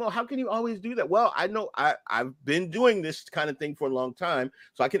 They say, well, how can you always do that? Well, I know I've been doing this kind of thing for a long time,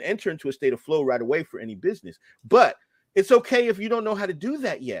 so I can enter into a state of flow right away for any business. But it's okay if you don't know how to do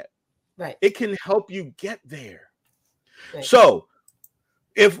that yet. Right. It can help you get there. Right. So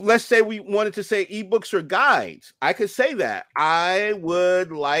if, let's say, we wanted to say ebooks or guides, I could say that I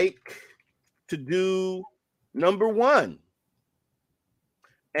would like to do number 1.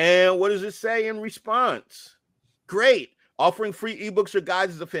 And what does it say in response? Great. Offering free ebooks or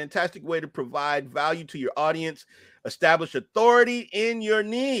guides is a fantastic way to provide value to your audience. Establish authority in your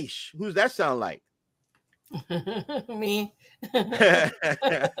niche. Who's that sound like? Me. Here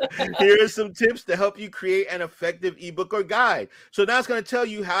are some tips to help you create an effective ebook or guide. So now it's going to tell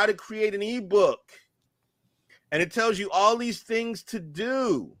you how to create an ebook. And it tells you all these things to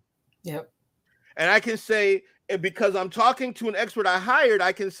do. Yep. And I can say, because I'm talking to an expert I hired,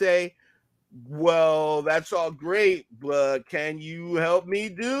 I can say, well, that's all great, but can you help me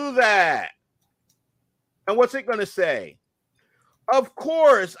do that? And what's it going to say? Of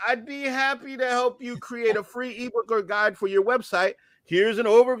course, I'd be happy to help you create a free ebook or guide for your website. Here's an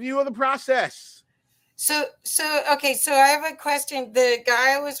overview of the process. So okay, so I have a question. The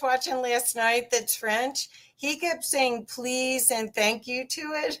guy I was watching last night that's French, he kept saying please and thank you to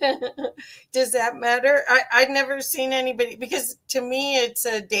it. Does that matter? I've never seen anybody, because to me it's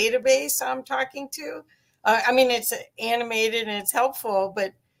a database I'm talking to. I mean, it's animated and it's helpful,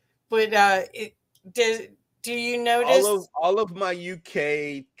 but do you notice all of my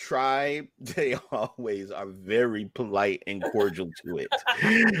UK tribe, they always are very polite and cordial to it.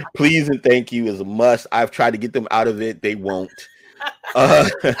 Please and thank you is a must. I've tried to get them out of it. They won't.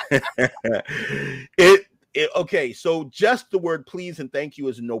 Okay, so just the word please and thank you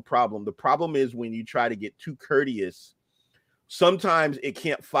is no problem. The problem is when you try to get too courteous, sometimes it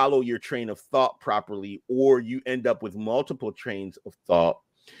can't follow your train of thought properly, or you end up with multiple trains of thought,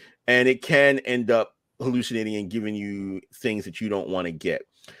 and it can end up hallucinating and giving you things that you don't want to get.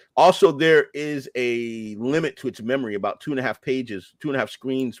 Also, there is a limit to its memory, about 2.5 pages, 2.5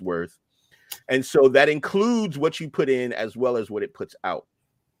 screens worth. And so that includes what you put in as well as what it puts out.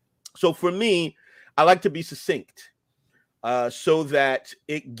 So for me, I like to be succinct so that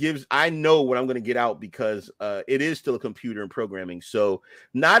it gives, I know what I'm going to get out, because it is still a computer and programming. So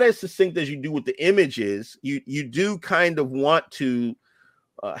not as succinct as you do with the images. You do kind of want to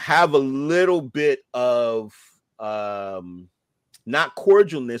have a little bit of not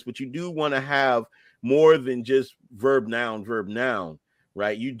cordialness, but you do want to have more than just verb, noun,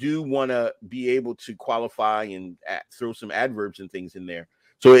 right? You do want to be able to qualify and throw some adverbs and things in there.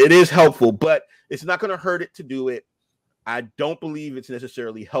 So it is helpful, but it's not going to hurt it to do it. I don't believe it's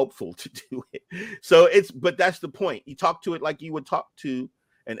necessarily helpful to do it. So but that's the point. You talk to it like you would talk to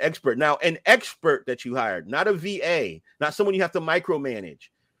an expert. Now, an expert that you hired, not a VA, not someone you have to micromanage.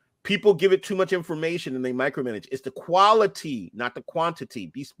 People give it too much information and they micromanage. It's the quality, not the quantity.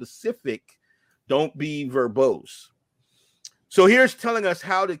 Be specific. Don't be verbose. So here's telling us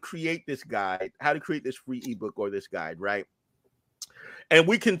how to create this guide, how to create this free ebook or this guide, right? And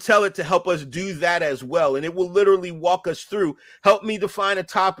we can tell it to help us do that as well. And it will literally walk us through. Help me define a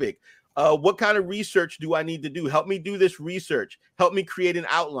topic. What kind of research do I need to do? Help me do this research. Help me create an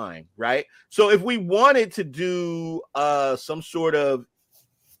outline, right? So if we wanted to do some sort of,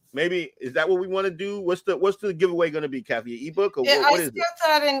 maybe, is that what we want to do? What's the giveaway going to be, Kathy? An ebook or what is it? I still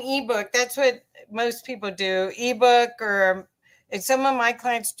thought an ebook. That's what most people do. Ebook, or some of my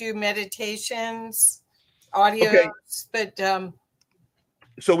clients do meditations, audios, but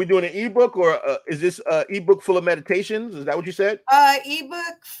so we're doing an ebook, or is this ebook full of meditations? Is that what you said?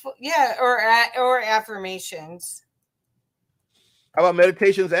 Ebook, yeah, or affirmations. How about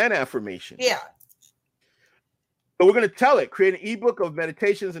meditations and affirmations? Yeah. So we're going to tell it, create an ebook of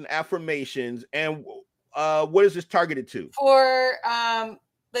meditations and affirmations. And what is this targeted to? For,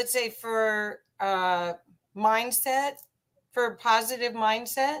 let's say for mindset, for positive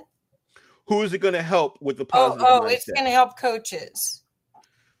mindset. Who is it going to help with the positive mindset? It's going to help coaches.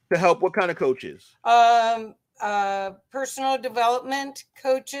 To help what kind of coaches? Personal development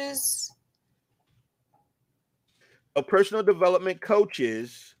coaches. Personal development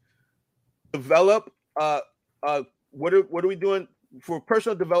coaches develop what are we doing for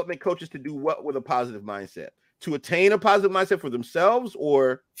personal development coaches to do what with a positive mindset? To attain a positive mindset for themselves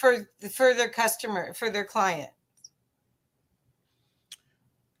or for their customer, for their client?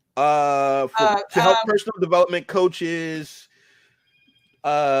 To help personal development coaches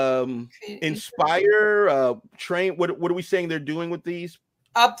inspire, train. What are we saying they're doing with these?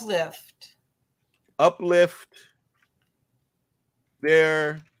 Uplift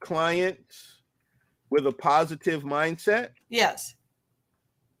their clients with a positive mindset. Yes.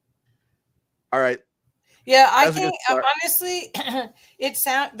 All right. Yeah, I think honestly,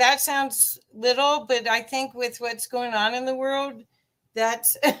 that sounds little, but I think with what's going on in the world,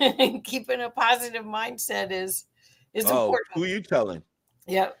 that's keeping a positive mindset is important. Who are you telling?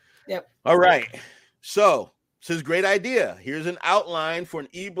 Yep. All right. So this is a great idea. Here's an outline for an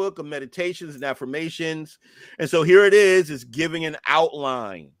ebook of meditations and affirmations. And so here it is giving an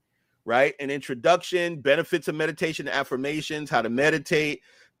outline, right? An introduction, benefits of meditation and affirmations, how to meditate,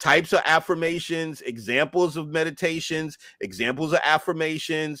 types of affirmations, examples of meditations, examples of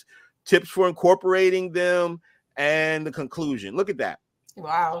affirmations, tips for incorporating them, and the conclusion. Look at that.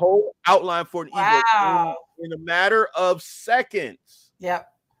 Wow. Whole outline for an ebook in a matter of seconds. Yep.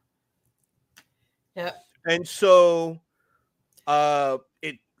 And so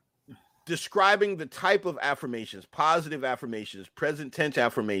it describing the type of affirmations, positive affirmations, present tense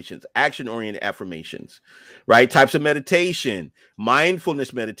affirmations, action-oriented affirmations, right? Types of meditation,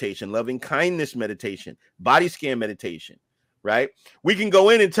 mindfulness meditation, loving kindness meditation, body scan meditation, right? We can go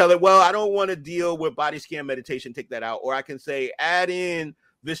in and tell it, well, I don't want to deal with body scan meditation, take that out. Or I can say, add in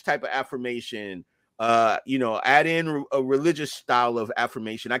this type of affirmation, add in a religious style of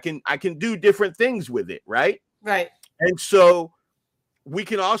affirmation. I can do different things with it, right? Right. And so we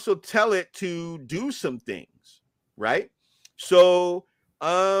can also tell it to do some things, right? So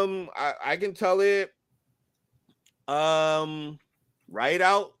I can tell it write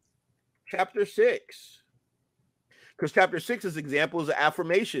out chapter 6. Because chapter 6 is examples of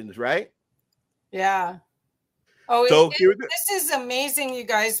affirmations, right? Yeah. Oh, so this is amazing, you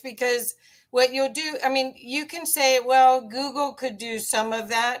guys, because what you'll do, I mean, you can say, well, Google could do some of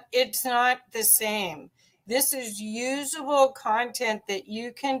that. It's not the same. This is usable content that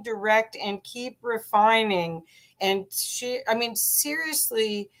you can direct and keep refining. And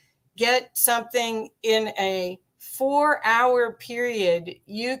seriously, get something in a 4-hour period.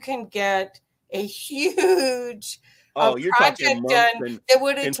 You can get a huge project done that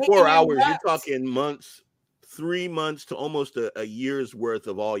would have taken 4 hours. months. You're talking months. 3 months to almost a year's worth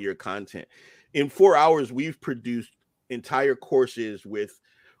of all your content. In 4 hours, we've produced entire courses with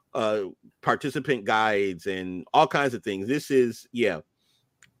participant guides and all kinds of things. This is,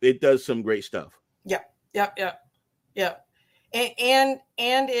 it does some great stuff. Yeah. And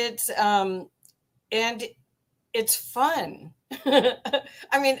it's it's fun.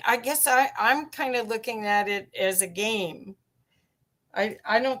 I mean, I guess I'm kind of looking at it as a game.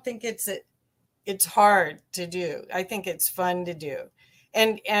 I don't think it's hard to do. I think it's fun to do.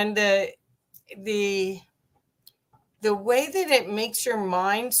 And the way that it makes your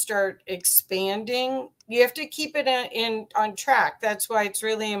mind start expanding, you have to keep it on track. That's why it's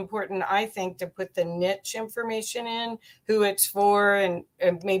really important, I think, to put the niche information in, who it's for, and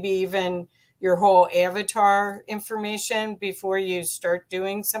maybe even your whole avatar information before you start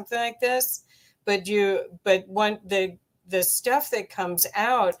doing something like this. But the stuff that comes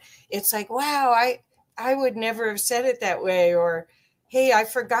out, it's like, wow, I would never have said it that way, or hey, I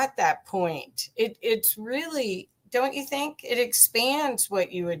forgot that point. It's really, don't you think it expands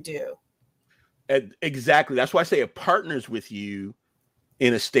what you would do? Exactly. That's why I say it partners with you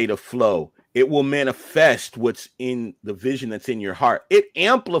in a state of flow. It will manifest what's in the vision that's in your heart. It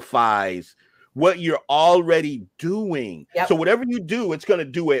amplifies what you're already doing. Yep. So whatever you do, it's going to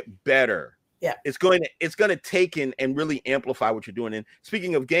do it better. Yeah. It's going to take in and really amplify what you're doing. And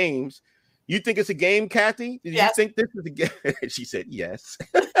speaking of games, you think it's a game, Kathy? Did you think this is a game? She said yes.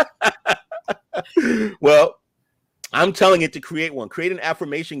 Well, I'm telling it to create one. Create an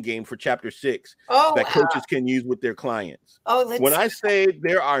affirmation game for chapter 6 that coaches can use with their clients. When I say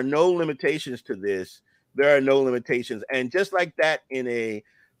there are no limitations to this, there are no limitations. And just like that, in a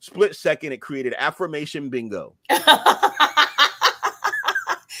split second, it created affirmation bingo. That's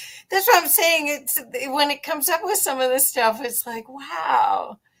what I'm saying. It's when it comes up with some of this stuff, it's like,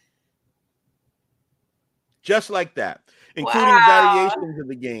 wow. Just like that, including variations of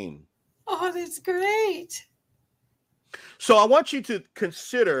the game. Oh, that's great. So I want you to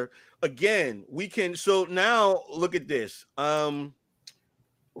consider, again, so now look at this.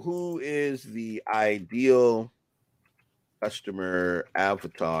 Who is the ideal customer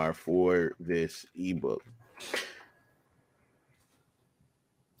avatar for this ebook?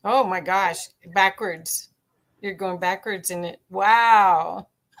 Oh my gosh, backwards. You're going backwards in it. Wow.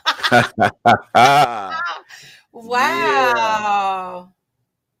 Wow. Yeah.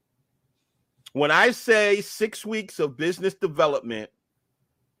 When I say 6 weeks of business development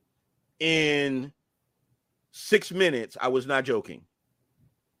in 6 minutes, I was not joking.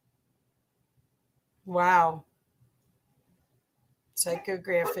 Wow.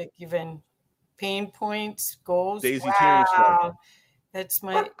 Psychographic, even pain points, goals. Daisy, wow. That's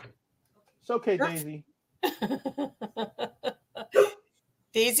my. It's okay, Daisy.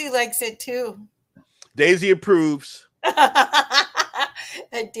 Daisy likes it too. Daisy approves.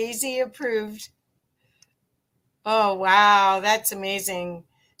 Daisy approved. Oh, wow. That's amazing.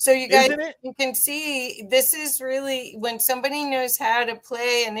 So you guys, you can see this is really when somebody knows how to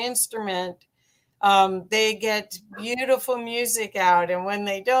play an instrument, they get beautiful music out. And when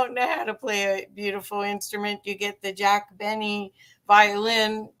they don't know how to play a beautiful instrument, you get the Jack Benny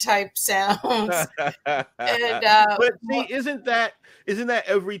violin type sounds. But see, isn't that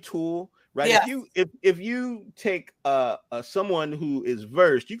every tool? Right. Yeah. If you take someone who is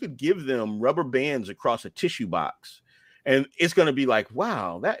versed, you could give them rubber bands across a tissue box, and it's going to be like,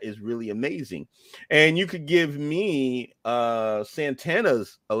 wow, that is really amazing. And you could give me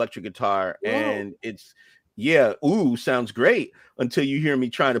Santana's electric guitar, and it's sounds great until you hear me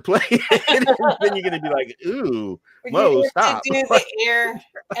trying to play it. Then you're going to be like, ooh, Mo, stop. Do the air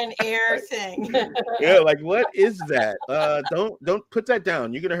thing. Yeah, like what is that? Don't put that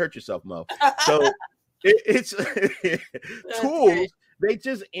down. You're going to hurt yourself, Mo. So it's tools. Great. They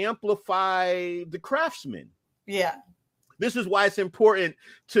just amplify the craftsman. Yeah. This is why it's important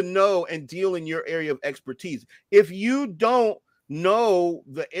to know and deal in your area of expertise. If you don't know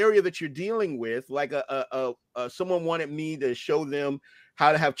the area that you're dealing with, like someone wanted me to show them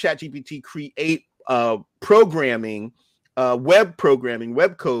how to have CHAT GPT create programming, web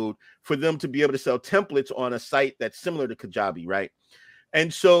code for them to be able to sell templates on a site that's similar to Kajabi, right?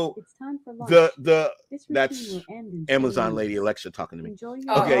 And so that's Amazon lady Alexa talking to me.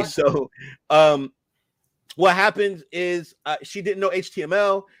 Okay, so what happens is she didn't know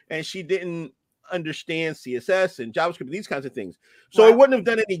HTML and she didn't understand CSS and JavaScript, these kinds of things. So it wouldn't have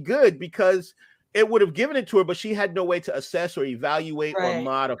done any good because it would have given it to her, but she had no way to assess or evaluate or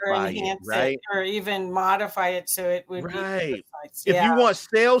modify it, right? Or even modify it so it would be right. If you want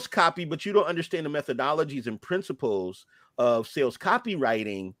sales copy, but you don't understand the methodologies and principles of sales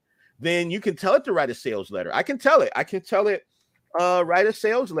copywriting, then you can tell it to write a sales letter. I can tell it write a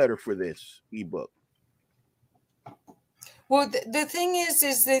sales letter for this ebook. Well, the thing is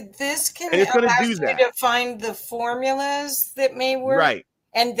that this can allow you to find the formulas that may work. Right.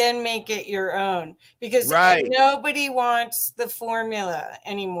 and then make it your own, because nobody wants the formula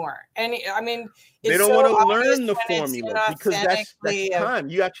anymore. And I mean, they don't want to learn the formula, because that's time.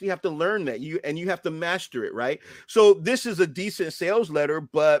 You actually have to learn that, you have to master it, right? So this is a decent sales letter,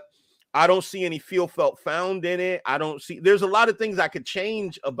 but I don't see any feel, felt, found in it. There's a lot of things I could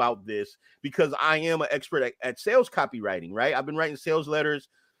change about this, because I am an expert at sales copywriting, right? I've been writing sales letters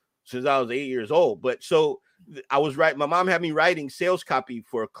since I was 8 years old. But so I was writing, my mom had me writing sales copy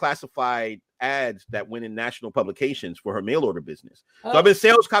for classified ads that went in national publications for her mail order business. So I've been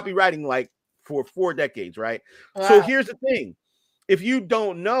sales copywriting like for 4 decades, right? Wow. So here's the thing. If you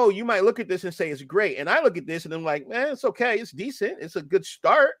don't know, you might look at this and say it's great. And I look at this and I'm like, man, it's okay. It's decent. It's a good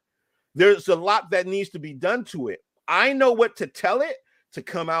start. There's a lot that needs to be done to it. I know what to tell it to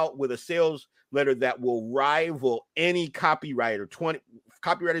come out with a sales letter that will rival any copywriter. 20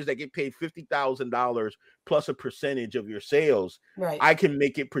 copywriters that get paid $50,000 plus a percentage of your sales. Right. I can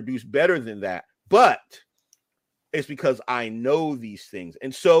make it produce better than that. But it's because I know these things.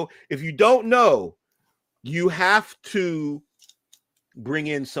 And so if you don't know, you have to bring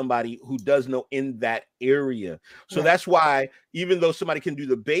in somebody who does know in that area. So that's why, even though somebody can do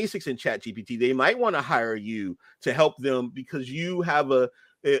the basics in CHAT GPT, they might want to hire you to help them, because you have a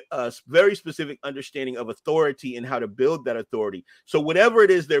very specific understanding of authority and how to build that authority. So whatever it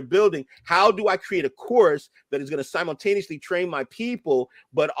is they're building, how do I create a course that is going to simultaneously train my people,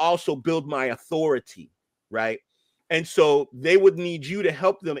 but also build my authority, right? And so they would need you to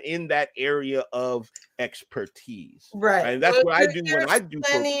help them in that area of expertise. Right. And that's what I do when I do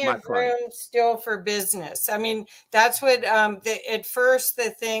for my clients. Still for business. I mean, that's what at first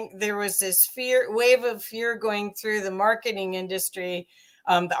there was this wave of fear going through the marketing industry,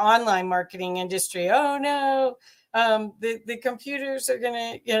 the online marketing industry. Oh no, the computers are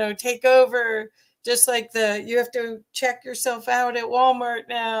going to, take over. Just like you have to check yourself out at Walmart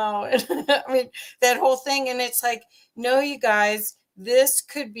now. I mean, that whole thing. And it's like, no, you guys, this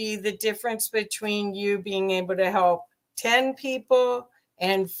could be the difference between you being able to help 10 people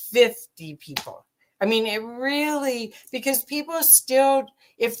and 50 people. I mean, it really, because people still,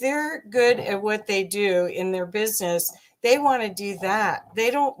 if they're good at what they do in their business, they want to do that. They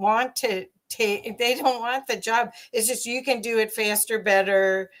don't want to they don't want the job. It's just, you can do it faster,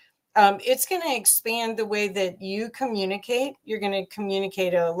 better. It's going to expand the way that you communicate. You're going to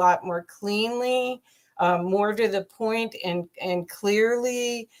communicate a lot more cleanly, more to the point, and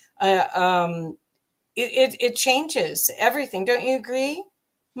clearly. It changes everything. Don't you agree,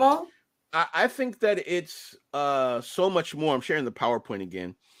 Mo? I think that it's so much more. I'm sharing the PowerPoint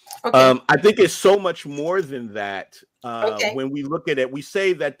again. Okay. I think it's so much more than that. When we look at it, we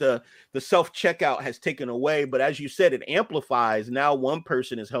say that the self-checkout has taken away, but as you said, it amplifies. Now one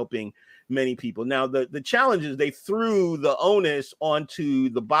person is helping many people. Now the challenge is they threw the onus onto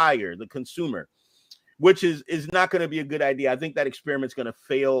the buyer, the consumer, which is not going to be a good idea. I think that experiment's going to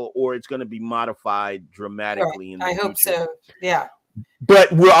fail, or it's going to be modified dramatically in the future. I hope so. Yeah. But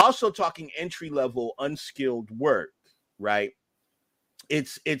we're also talking entry-level, unskilled work, right?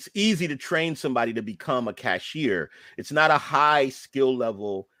 It's easy to train somebody to become a cashier. It's not a high skill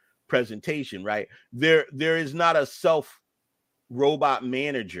level presentation, right? There is not a robot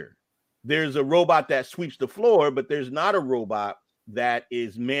manager. There's a robot that sweeps the floor, but there's not a robot that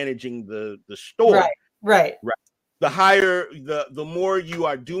is managing the store. Right. The higher, the more you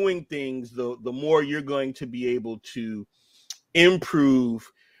are doing things, the more you're going to be able to improve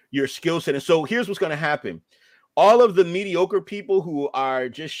your skill set. And so here's what's going to happen. All of the mediocre people who are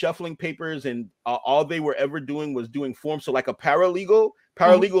just shuffling papers and all they were ever doing was doing forms. So like a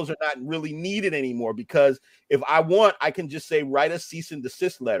paralegals are not really needed anymore, because if I want, I can just say, write a cease and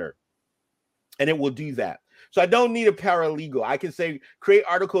desist letter, and it will do that. So I don't need a paralegal. I can say, create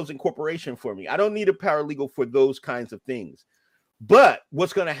articles incorporation for me. I don't need a paralegal for those kinds of things. But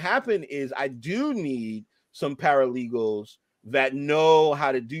what's going to happen is I do need some paralegals that know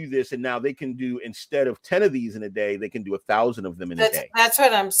how to do this, and now they can do, instead of 10 of these in a day, they can do 1,000 of them in a day. That's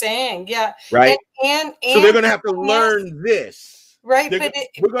what I'm saying. Yeah. Right. And so they're going to have to learn this. Right.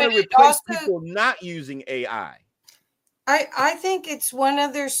 We're going to replace people not using AI. I think it's one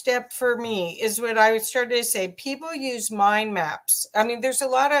other step for me is what I started to say. People use mind maps. I mean, there's a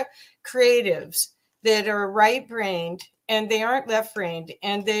lot of creatives that are right-brained and they aren't left-brained,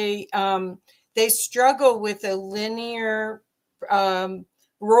 and they struggle with a linear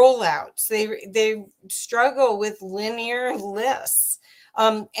rollouts. They struggle with linear lists.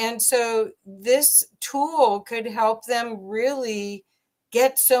 And so this tool could help them really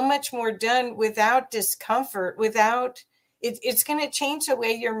get so much more done without discomfort, it's going to change the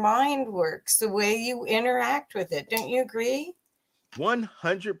way your mind works, the way you interact with it. Don't you agree?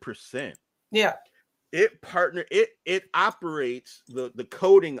 100%. Yeah. It operates, the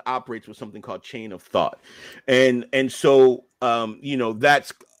coding operates with something called chain of thought. And so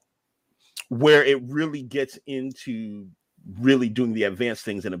that's where it really gets into really doing the advanced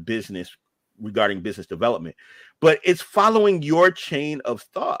things in a business regarding business development. But it's following your chain of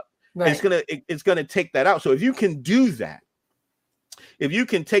thought. Right. It's gonna take that out. So if you can do that, if you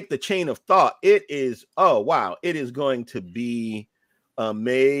can take the chain of thought, it is going to be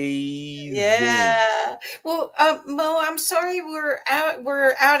amazing. Yeah. Well, Mo, I'm sorry we're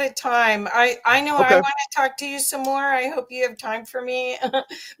out of time. I know I want to talk to you some more. I hope you have time for me. But,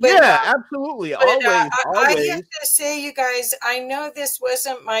 yeah, absolutely. Always. I have to say, you guys, I know this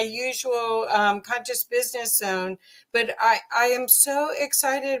wasn't my usual conscious business zone, but I am so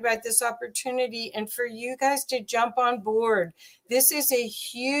excited about this opportunity and for you guys to jump on board. This is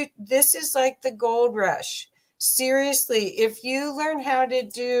like the gold rush. Seriously, if you learn how to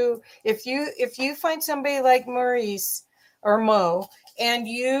do, if you find somebody like Maurice or Mo, and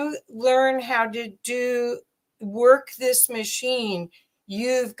you learn how to work this machine,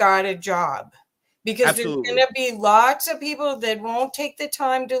 you've got a job. Because Absolutely. There's going to be lots of people that won't take the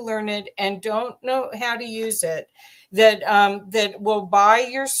time to learn it and don't know how to use it, that will buy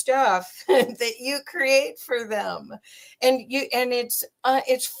your stuff that you create for them, and it's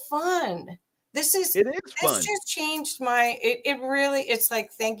fun. This fun. Just changed it really, it's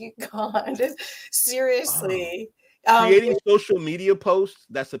like, thank you, God. Seriously. Creating social media posts,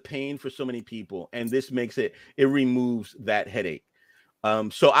 that's a pain for so many people. And this makes it removes that headache.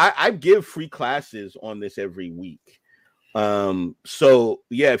 So I give free classes on this every week. So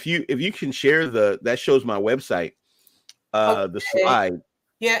yeah, if you can share that shows my website, the slide.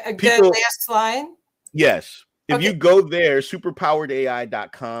 Yeah, the last slide. Yes. If you go there,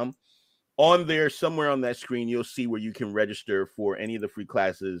 SuperPoweredAI.com. On there, somewhere on that screen, you'll see where you can register for any of the free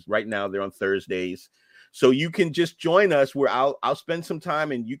classes. Right now, they're on Thursdays. So you can just join us where I'll spend some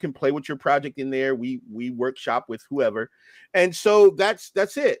time and you can play with your project in there. We workshop with whoever. And so that's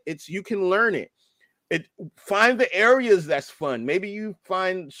it. You can learn it. Find the areas that's fun. Maybe you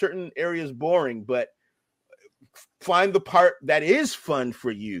find certain areas boring, but find the part that is fun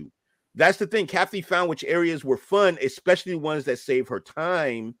for you. That's the thing. Kathy found which areas were fun, especially ones that save her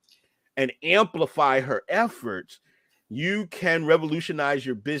time and amplify her efforts. You can revolutionize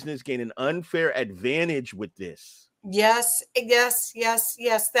your business, gain an unfair advantage with this. Yes. That's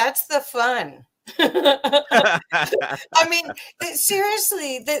the fun. I mean,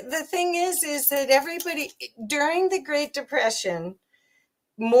 seriously, the thing is that everybody, during the Great Depression,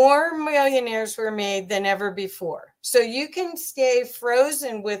 more millionaires were made than ever before. So you can stay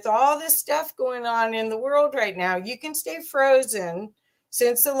frozen with all this stuff going on in the world right now. You can stay frozen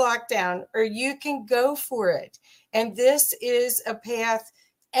since the lockdown, or you can go for it. And this is a path.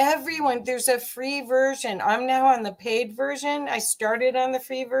 Everyone, there's a free version. I'm now on the paid version. I started on the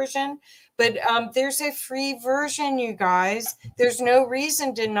free version, but there's a free version, you guys. There's no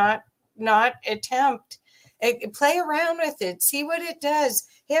reason to not attempt. Play around with it. See what it does.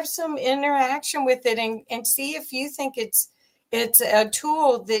 Have some interaction with it and see if you think it's a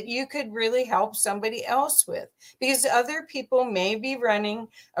tool that you could really help somebody else with, because other people may be running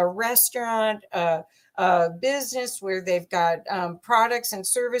a restaurant, a business where they've got products and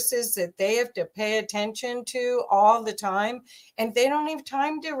services that they have to pay attention to all the time, and they don't have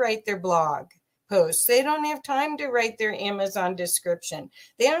time to write their blog posts. They don't have time to write their Amazon description.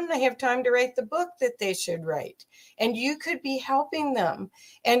 They don't have time to write the book that they should write. And you could be helping them,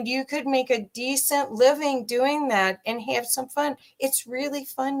 and you could make a decent living doing that and have some fun. It's really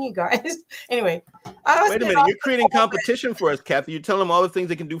fun, you guys. Anyway. Wait a minute. You're creating competition for us, Kathy. You're telling them all the things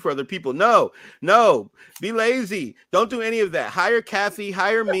they can do for other people. No, be lazy. Don't do any of that. Hire Kathy,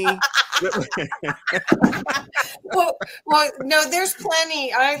 hire me. well, no, there's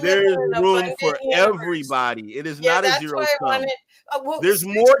plenty. There's room for everybody. It is not a zero sum. There's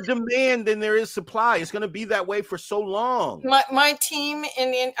more demand than there is supply. It's going to be that way for so long. My team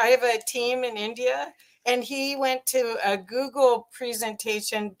I have a team in India, and he went to a Google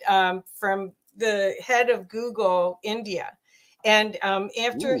presentation from the head of Google India. And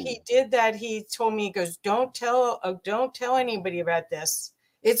after he did that, he told me, he goes, don't tell anybody about this.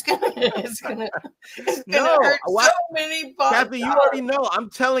 It's gonna hurt so many bucks. Kathy, you already know. I'm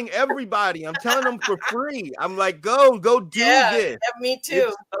telling everybody. I'm telling them for free. I'm like, go do this. Yeah, me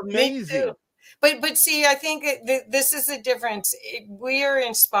too. It's amazing. Me too. But see, I think this is the difference. We are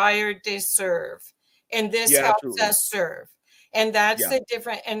inspired to serve, and this helps us serve. And that's the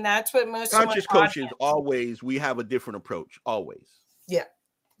different. And that's what most conscious coaches always. We have a different approach. Always. Yeah.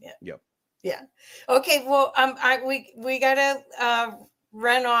 Yep. Yeah. Okay. Well, we gotta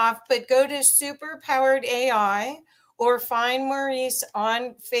run off, but go to SuperPowered AI or find Maurice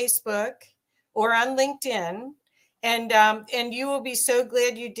on Facebook or on LinkedIn, and you will be so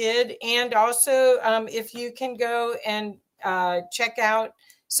glad you did. And also, if you can go and check out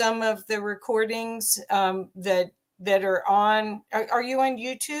some of the recordings that are on. Are you on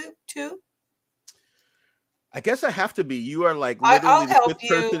YouTube too? I guess I have to be. You are like I'll literally the help fifth you.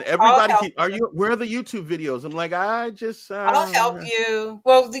 person. I'll Everybody help keep, are you, where are the YouTube videos? I'm like, I just I'll help you.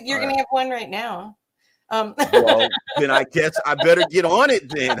 Well, you're all going right. to have one right now. Well, then I guess I better get on it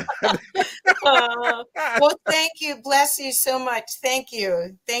then. Well, thank you. Bless you so much. Thank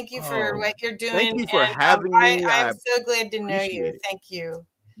you. Thank you for what you're doing. Thank you for And having me. I'm so glad to know you. Appreciate it. Thank you.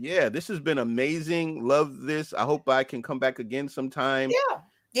 Yeah, this has been amazing. Love this. I hope I can come back again sometime.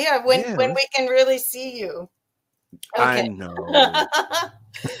 Yeah. When we can really see you. Okay. I know.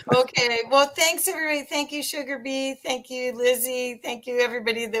 Okay. Well, thanks everybody. Thank you, Sugar Bee. Thank you, Lizzie. Thank you,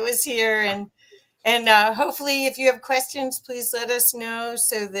 everybody that was here. And hopefully, if you have questions, please let us know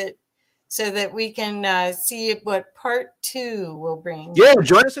so that we can see what part 2 will bring. Yeah,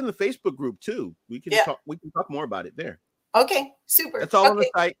 join us in the Facebook group too. We can talk more about it there. Okay, super. That's all on the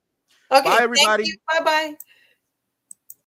site. Okay, bye everybody. Thank you. Bye-bye.